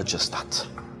will tell her just that.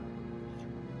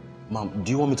 Mom,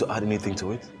 do you want me to add anything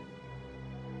to it?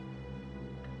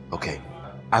 Okay.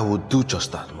 I will do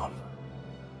just that, Mom.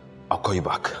 I'll call you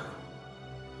back.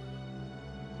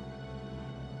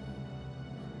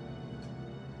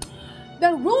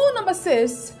 The rule number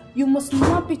 6, you must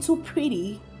not be too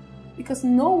pretty because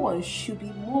no one should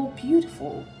be more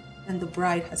beautiful than the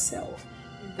bride herself.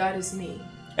 And that is me.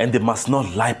 And they must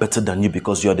not lie better than you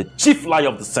because you are the chief liar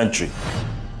of the century.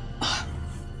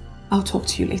 I'll talk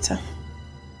to you later.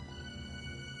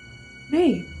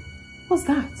 Babe, what's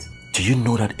that? Do you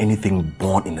know that anything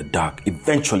born in the dark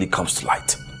eventually comes to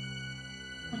light?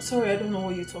 I'm sorry, I don't know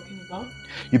what you're talking about.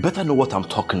 You better know what I'm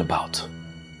talking about.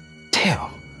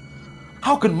 Damn.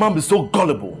 How can Mom be so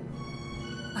gullible?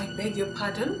 I beg your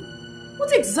pardon?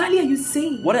 What exactly are you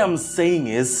saying? What I'm saying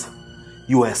is,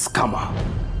 you are a scammer.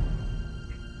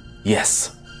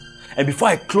 Yes. And before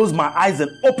I close my eyes and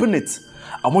open it,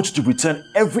 I want you to return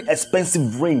every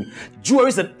expensive ring,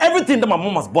 jewelry, and everything that my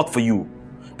mom has bought for you.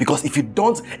 Because if you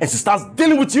don't, and she starts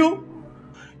dealing with you,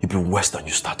 you'll be worse than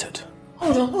you started.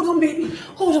 Hold on, baby.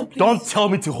 Hold on, please. Don't tell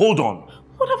me to hold on.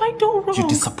 What have I done wrong? You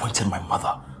disappointed my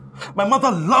mother. My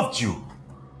mother loved you.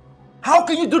 How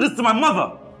can you do this to my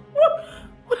mother?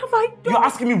 What have I done? You're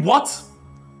asking me what?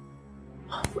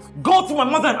 Go to my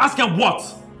mother and ask her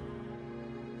what?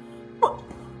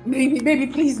 Baby,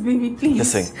 please, baby, please.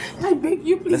 Listen. I beg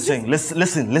you, please.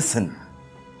 Listen.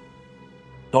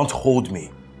 Don't hold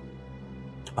me.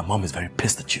 My mom is very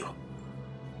pissed at you.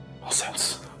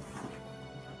 Nonsense.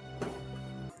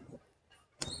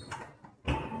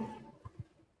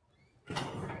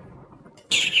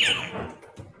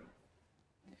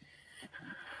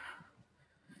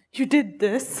 You did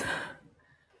this?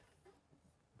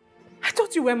 I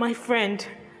thought you were my friend.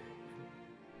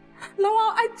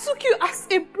 Lawal, I took you as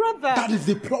a brother. That is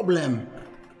the problem.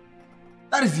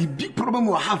 That is the big problem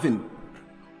we're having.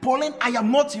 Pauline, I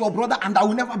am not your brother and I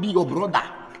will never be your brother.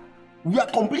 We are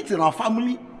complete in our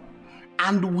family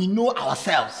and we know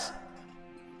ourselves.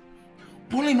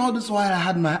 Pauline, all this while I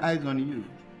had my eyes on you.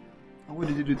 And what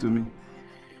did you do to me?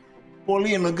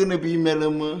 Pauline, I'm gonna be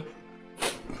Melema.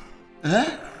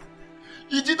 Huh?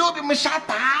 You did not be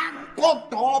Mashata,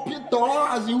 cut up,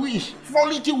 as you wish.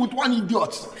 Fall into with one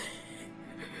idiot.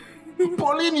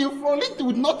 Pauline, you fall into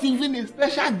with not even a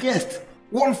special guest.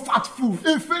 One fat fool.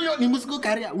 A failure in musical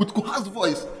career with Kuha's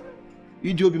voice. Do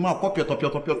you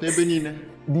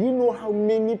know how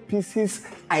many pieces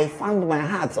I found my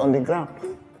heart on the ground?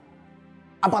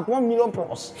 About 1 million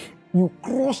plus. You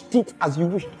crushed it as you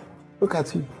wished. Look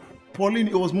at you. Pauline,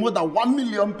 it was more than 1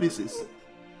 million pieces.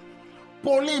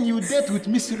 Pauline, you date with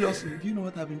me seriously. Do you know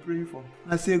what I've been praying for?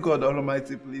 I say, God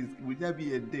Almighty, please, will there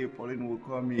be a day Pauline will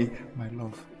call me my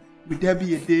love? Will there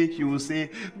be a day she will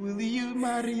say, will you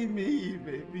marry me,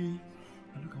 baby?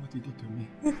 And look at what you did to me.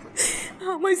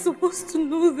 How am I supposed to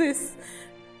know this?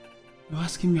 You're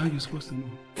asking me how you're supposed to know.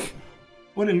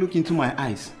 Pauline, look into my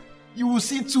eyes. You will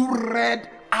see 2 red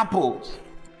apples.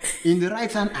 In the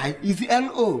right hand eye is the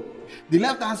L-O. The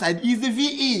left hand side is the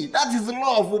VE. That is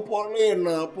love, Pauline.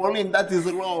 Pauline, that is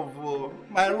love.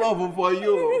 My love for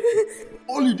you.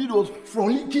 All you did was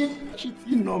frolicking,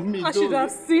 cheating on me. I should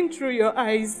have seen through your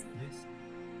eyes. Yes.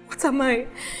 What am I?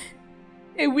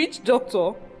 A witch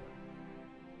doctor?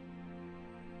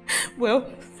 Well,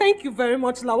 thank you very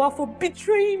much, Lawa, for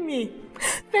betraying me.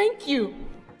 Thank you.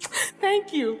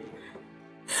 Thank you.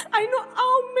 I know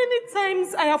how many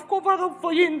times I have covered up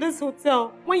for you in this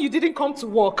hotel when you didn't come to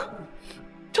work.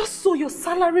 Just so your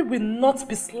salary will not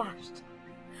be slashed.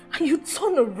 And you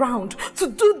turn around to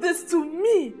do this to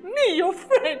me. Me, your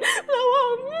friend.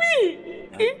 Lawa, me.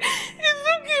 It's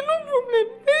okay, no problem.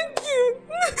 Thank you.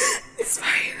 It's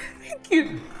fine. Thank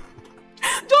you.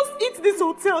 Just eat this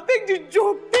hotel. Take the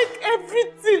job. Take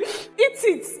everything. Eat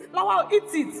it. Lawa,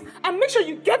 eat it. And make sure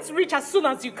you get rich as soon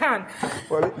as you can.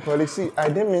 Polly, see, I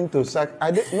didn't mean to sack.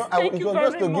 It was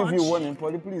just to give you warning,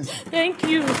 Polly, please. Thank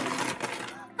you.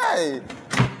 Hey,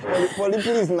 Polly,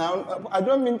 please now. I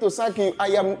don't mean to sack you.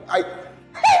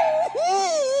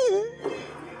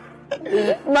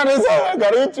 Man, it's all I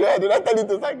got to you. Did I tell you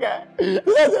to sack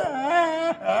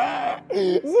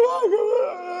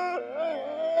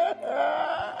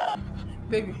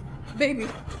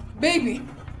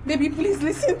Baby, please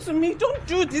listen to me. Don't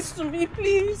do this to me,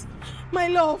 please. My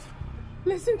love,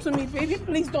 listen to me, baby.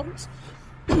 Please don't.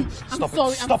 I'm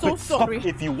sorry. Stop.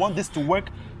 If you want this to work,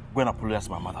 go and apologize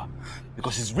to my mother.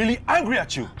 Because she's really angry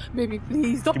at you. Baby,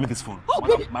 please don't. Give me this phone.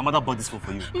 Baby. My mother bought this phone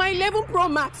for you. My 11 Pro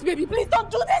Max, baby. Please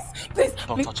don't do this. Please.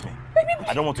 Don't touch me. Baby, please.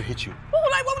 I don't want to hit you. What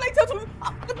will I tell to me?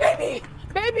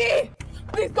 Baby.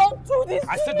 Please don't do this.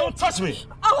 I said don't touch me.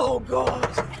 Oh, God.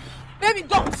 Baby,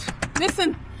 don't.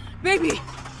 Listen. Baby,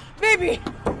 please.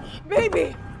 Baby.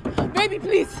 Baby.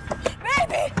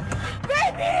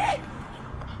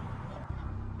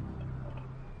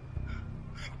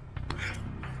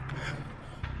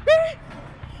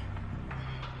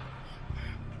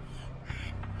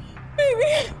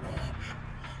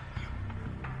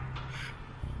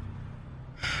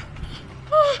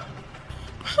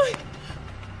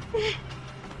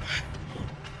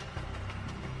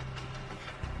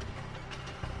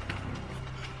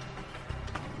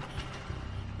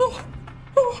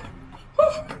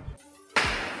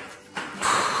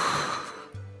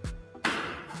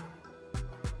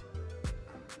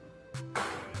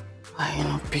 Why are you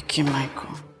not picking my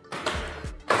call?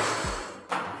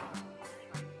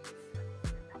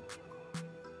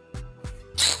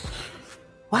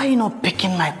 Why are you not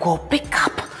picking my call? Pick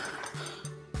up.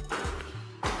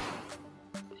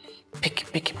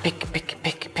 Pick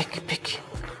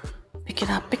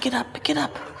it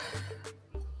up.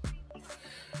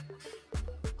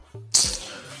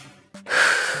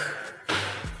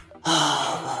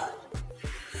 Oh,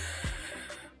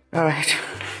 all right.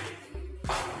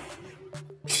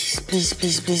 Please,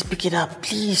 pick it up,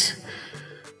 please.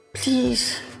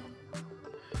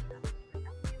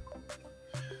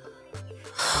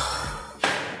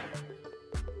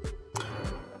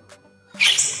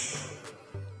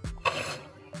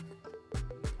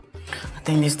 I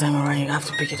think this time around you have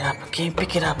to pick it up, okay?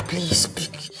 Pick it up, please.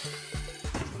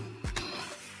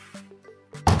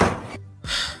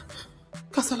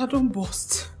 Kasala don't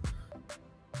burst.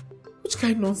 Which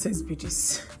kind of nonsense be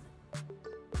this?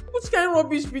 Which kind of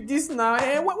rubbish be this now?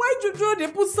 Why Jojo they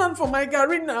put sand for my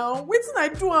garri now? Wait till I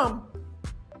do am.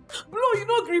 Blow, you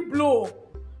don't agree blow.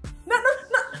 Nah.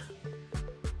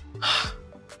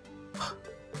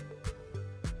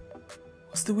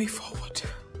 What's the way forward?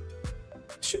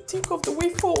 I should think of the way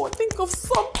forward. Think of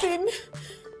something.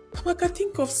 Amaka,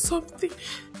 think of something.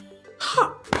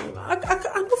 I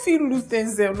don't feel lose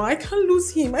Denzel now. I can't lose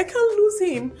him. I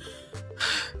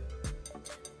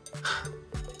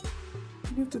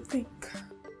need to think.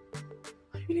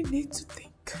 I really need to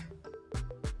think.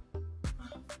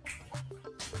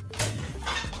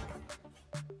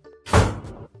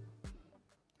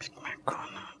 Pick my call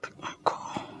now. Pick my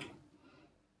call.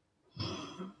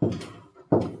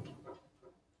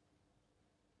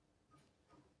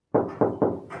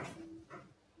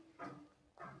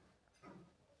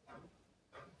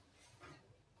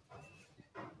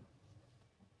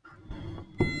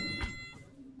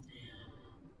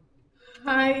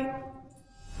 Hi,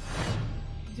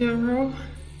 Dero.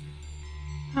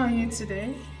 How are you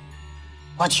today?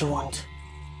 What do you want?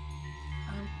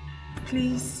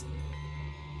 Please,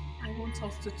 I want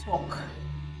us to talk.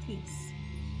 Please.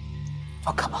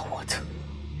 Talk about what?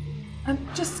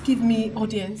 Just give me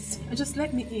audience. Just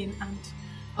let me in and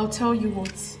I'll tell you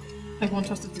what I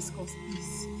want us to discuss,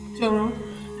 please. Dero.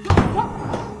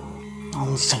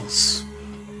 Nonsense.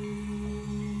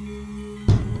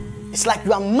 It's like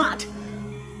you are mad.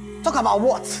 Talk about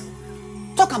what?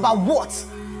 Talk about what?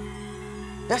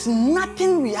 There's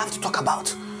nothing we have to talk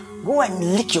about. Go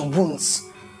and lick your wounds.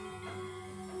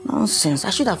 Nonsense.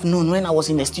 I should have known when I was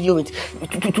in the studio with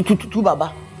Baba.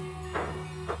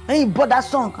 When he bought that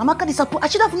song, Amaka disappoints. I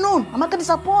should have known. Amaka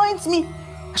disappoints me.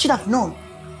 I should have known.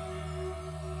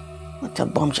 What a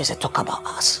bombshell to talk about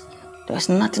us. There's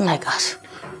nothing like us.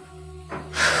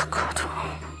 God.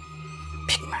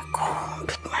 Pick my call.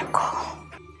 Pick my call.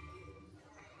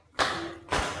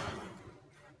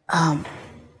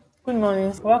 Good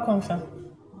morning. Welcome, sir.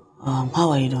 How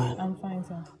are you doing? I'm fine,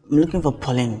 sir. I'm looking for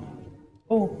Pauline.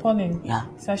 Oh, Pauline? Yeah.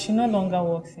 Sir, she no longer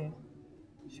works here.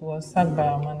 She was sacked by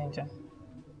our manager.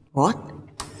 What?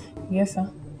 Yes,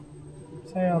 sir.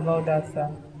 Sorry about that,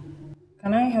 sir.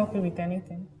 Can I help you with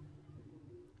anything?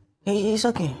 It's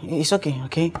okay. It's okay,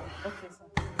 okay? Okay, sir.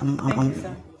 Thank you,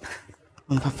 sir.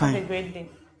 I'm fine. Have a great day.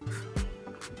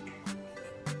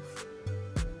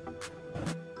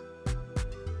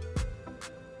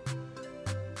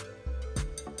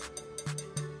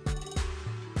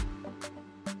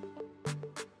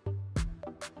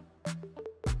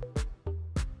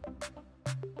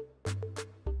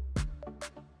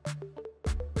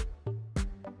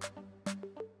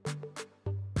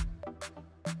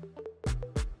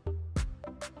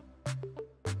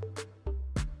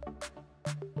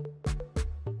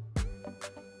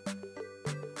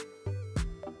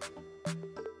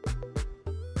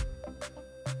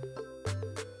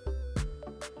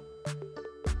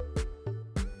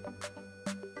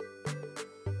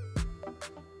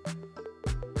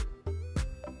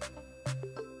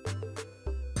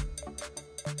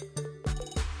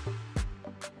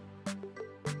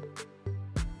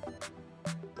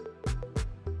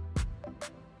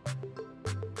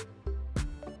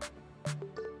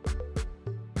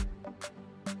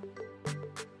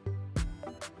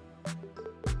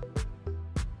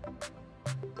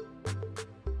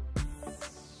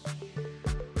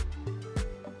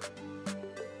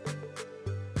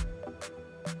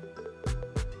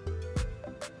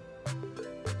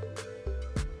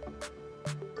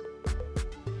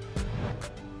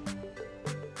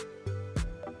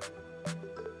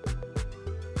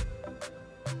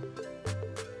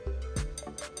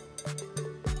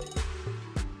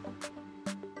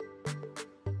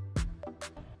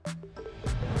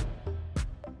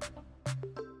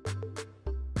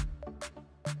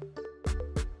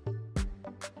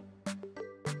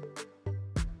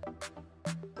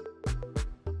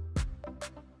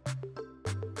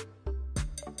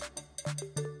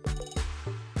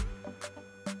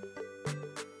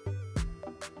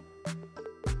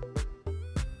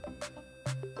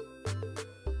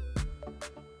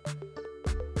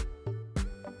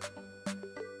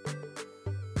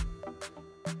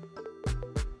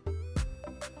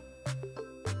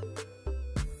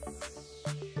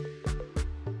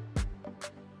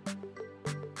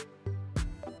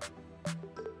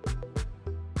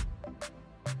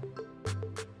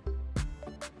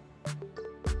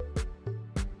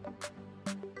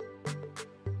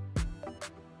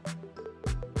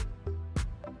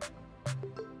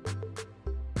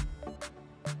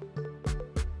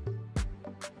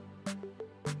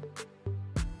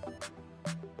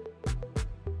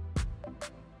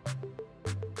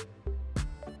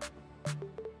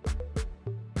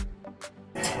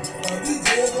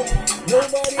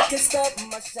 Nobody can stop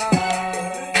my shine,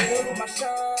 my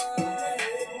shine,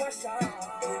 my shine.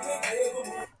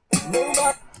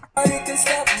 Nobody can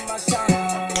stop my shine,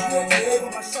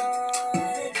 my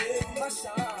shine, my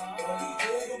shine.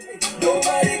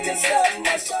 Nobody can stop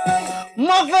my shine.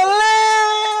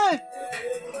 Marvelin!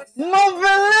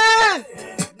 Marvelin!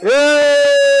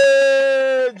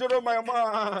 Hey, Joro, my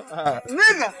man.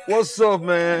 Nigga! What's up,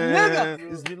 man?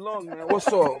 Nigga! It's been long, man. What's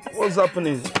up? What's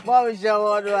happening? What is your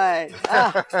worldwide?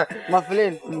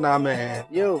 Marvelin. Nah, man.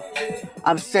 Yo,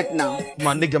 I'm set now.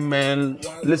 My nigga, man,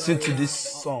 listen to this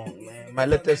song, man. My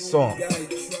latest song.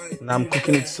 And I'm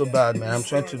cooking it so bad, man. I'm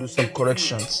trying to do some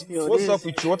corrections. Yo, What's up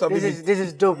with you? What have you been? This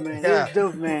is dope, man. Yeah. This is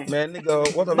dope, man. Man,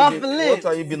 nigga, what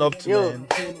have you been up to, Yo, man?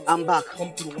 I'm back.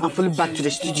 I'm fully back to the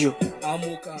studio.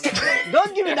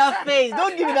 Don't give me that face.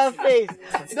 Don't give me that face.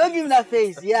 Don't give me that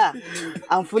face. Yeah,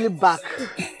 I'm fully back.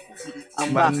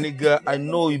 I'm My back. nigga, I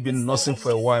know you've been nursing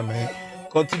for a while, man.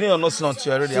 Continue your nursing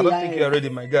until you're ready. I don't think you're ready,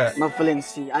 my guy. My feelings,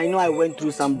 see, I know I went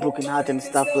through some broken heart and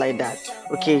stuff like that.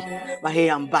 Okay, but hey,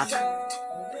 I'm back.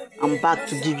 I'm back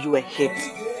to give you a hit.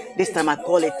 This time I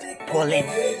call it Pauline.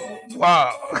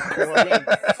 Wow.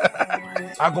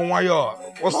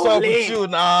 What's up with you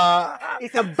now?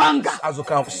 It's a banger.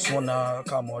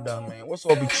 Come on down, man. What's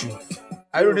up with you?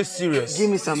 Are you really serious? Give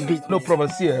me some beat. No problem.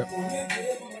 See,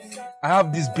 I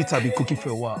have this beat I've been cooking for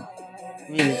a while.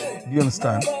 Really? Do you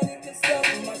understand?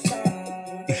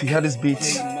 If you hear this beat,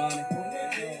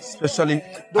 especially...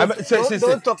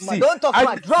 Don't talk much.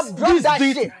 Drop that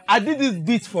beat, shit. I did this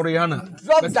beat for Rihanna.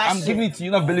 Drop but that I'm shit. giving it to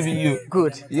you, not believing you.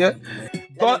 Good. Yeah?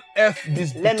 Don't F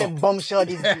this beat. Let me bombshell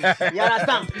this beat. You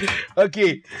understand?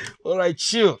 Okay. Alright,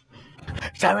 chill.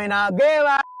 Shamina,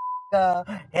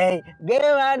 hey, is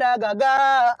that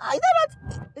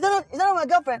not my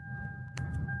girlfriend?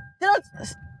 Is that not...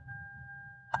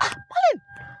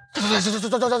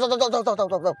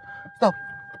 Stop.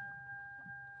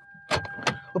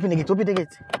 Open the gate. What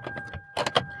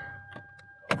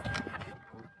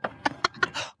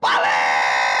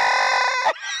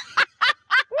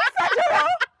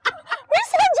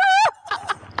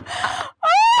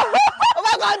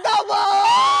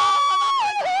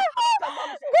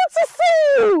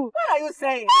are you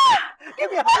saying?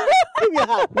 Give me a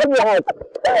hug.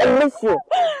 I miss you.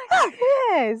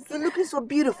 Yes. You're looking so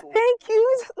beautiful. Thank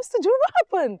you. Mr. Joe, what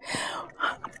happened?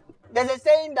 There's a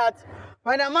saying that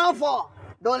when a man fall,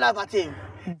 don't laugh at him.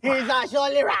 He's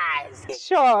surely rise.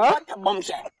 Sure. What a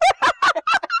bombshell.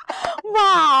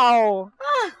 Wow.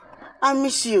 I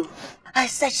miss you. I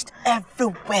searched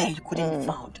everywhere you couldn't be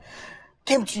found.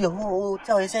 Came to your whole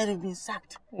hotel, you said you've been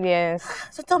sacked. Yes.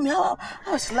 So tell me,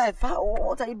 how's life?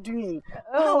 What are you doing?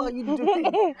 How are you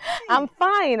doing? I'm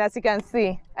fine, as you can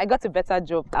see. I got a better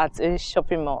job at a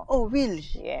shopping mall. Oh, really?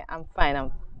 Yeah, I'm fine.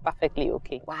 I'm perfectly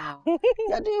okay. Wow.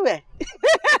 You're doing well.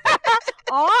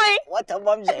 Oi! What a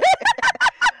bombshell.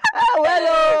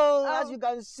 Well, as you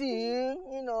can see,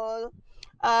 you know,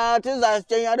 things are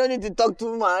changing. I don't need to talk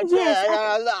too much. Yes,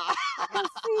 I can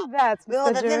see that.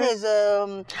 Well, the thing is,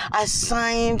 I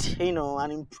signed, you know,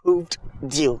 an improved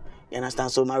deal. You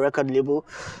understand? So my record label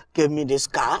gave me this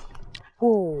car.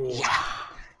 Oh. Yeah.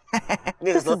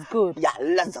 This is good. Yeah,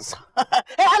 let's just... Hey,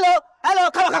 hello,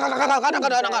 come on.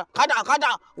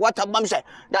 What a bombshell.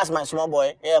 That's my small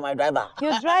boy. Yeah, my driver.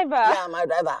 Your driver? Yeah, my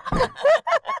driver.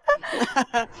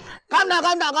 Come down,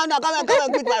 come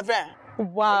and greet my friend.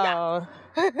 Wow.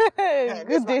 Yeah.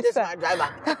 Good day, this sir. This is my driver.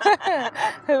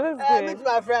 That's good. Meet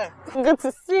my friend. Good to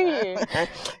see you.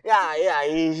 Yeah,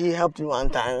 he helped me one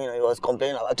time. You know, he was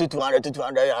complaining about 200. So,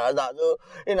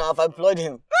 you know, I've employed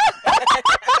him.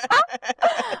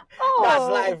 Oh, that's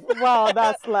life. Wow,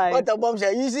 that's life. What a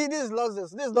bombshell. You see, this is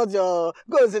losses. This is not your...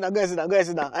 Go and sit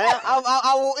down.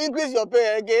 I will increase your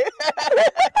pay, okay?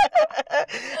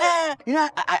 You know,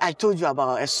 I told you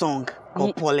about a song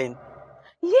called Pauline.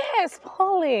 Yes,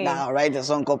 Pauline. Now, I write a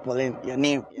song called Pauline, your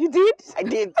name. You did? I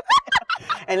did.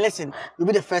 And listen, you'll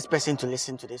be the first person to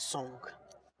listen to this song.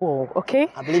 Oh, okay.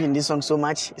 I believe in this song so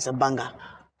much, it's a banger.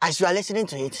 As you are listening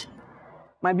to it,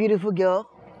 my beautiful girl,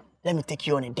 let me take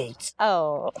you on a date.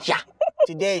 Oh. Yeah,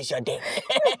 today is your day.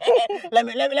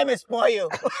 let me spoil you.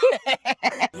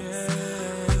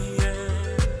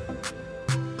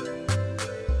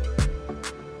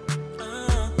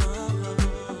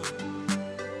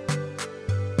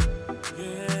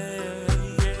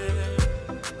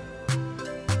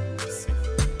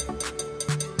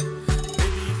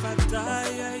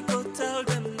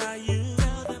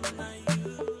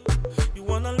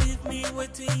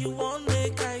 You won't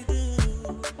make I do.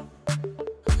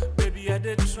 Baby, I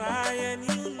did try and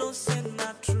you know say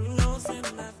not true.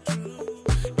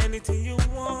 Anything you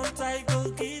want, I go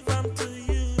give them to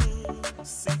you.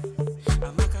 See,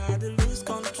 I'm like I had to lose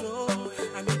control.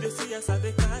 I need to see us how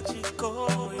they catch it go.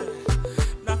 Yeah.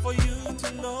 Now for you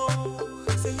to know,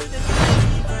 say you the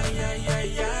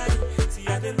yeah. See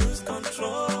how they lose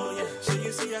control. Yeah. So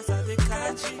you see us how they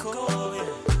catch it go.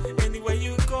 Yeah. Anywhere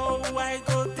you go, I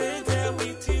go there.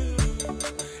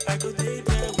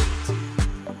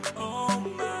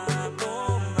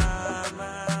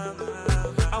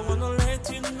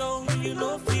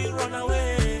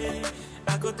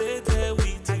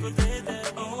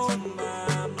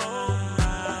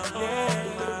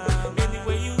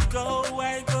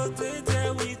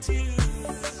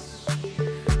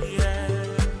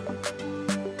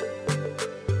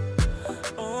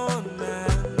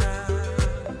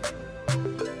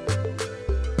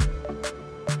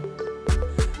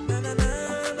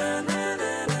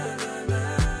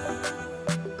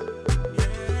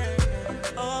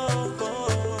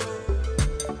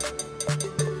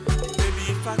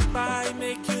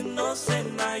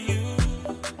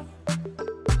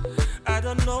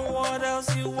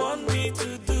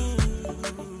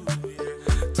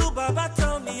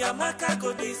 I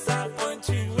go disappoint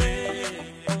you,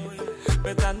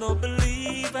 but I no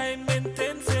believe I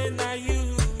maintain say na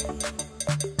you.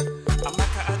 I'm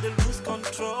like I had to lose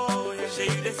control. Yeah. Say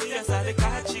you the see us how they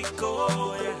catch it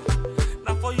go. Yeah.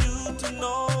 Now for you to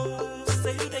know,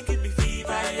 say you they give me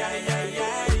fever, yeah.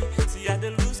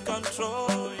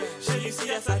 You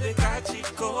see as I dey catch it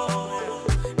cold.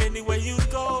 Anywhere you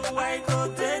go, I go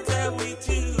there with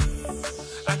you.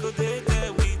 I go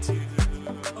there with you.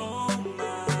 Oh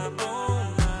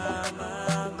mama.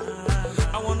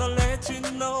 I wanna let you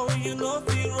know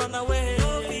feel run away.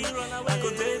 I go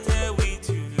there with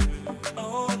you.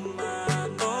 Oh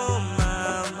mama.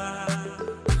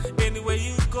 Anywhere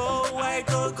you go, I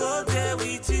go there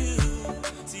with you.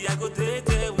 See, I go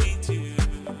there with you.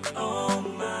 Oh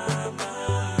mama.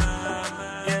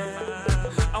 Yeah.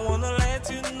 I wanna let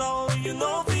you know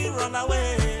feel run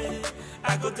away.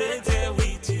 I go there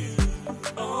with you.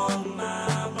 Oh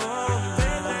mama.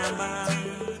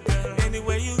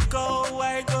 Anywhere you go,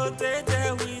 I go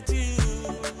there with you.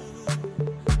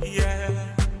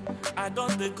 Yeah. I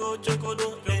don't dey go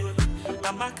Jokodo, eh.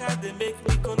 Amaka they make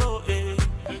me colo, eh.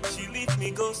 She leave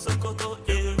me go Sokoto,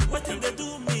 eh. What did they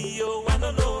do me, yo? I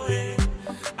don't know, eh.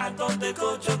 I don't dey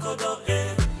go Jokodo,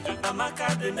 eh.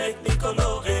 Amaka they make me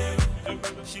colo, eh.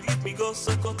 She leave me go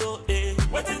Sokoto, eh.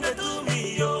 What did they do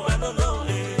me, yo? I don't know.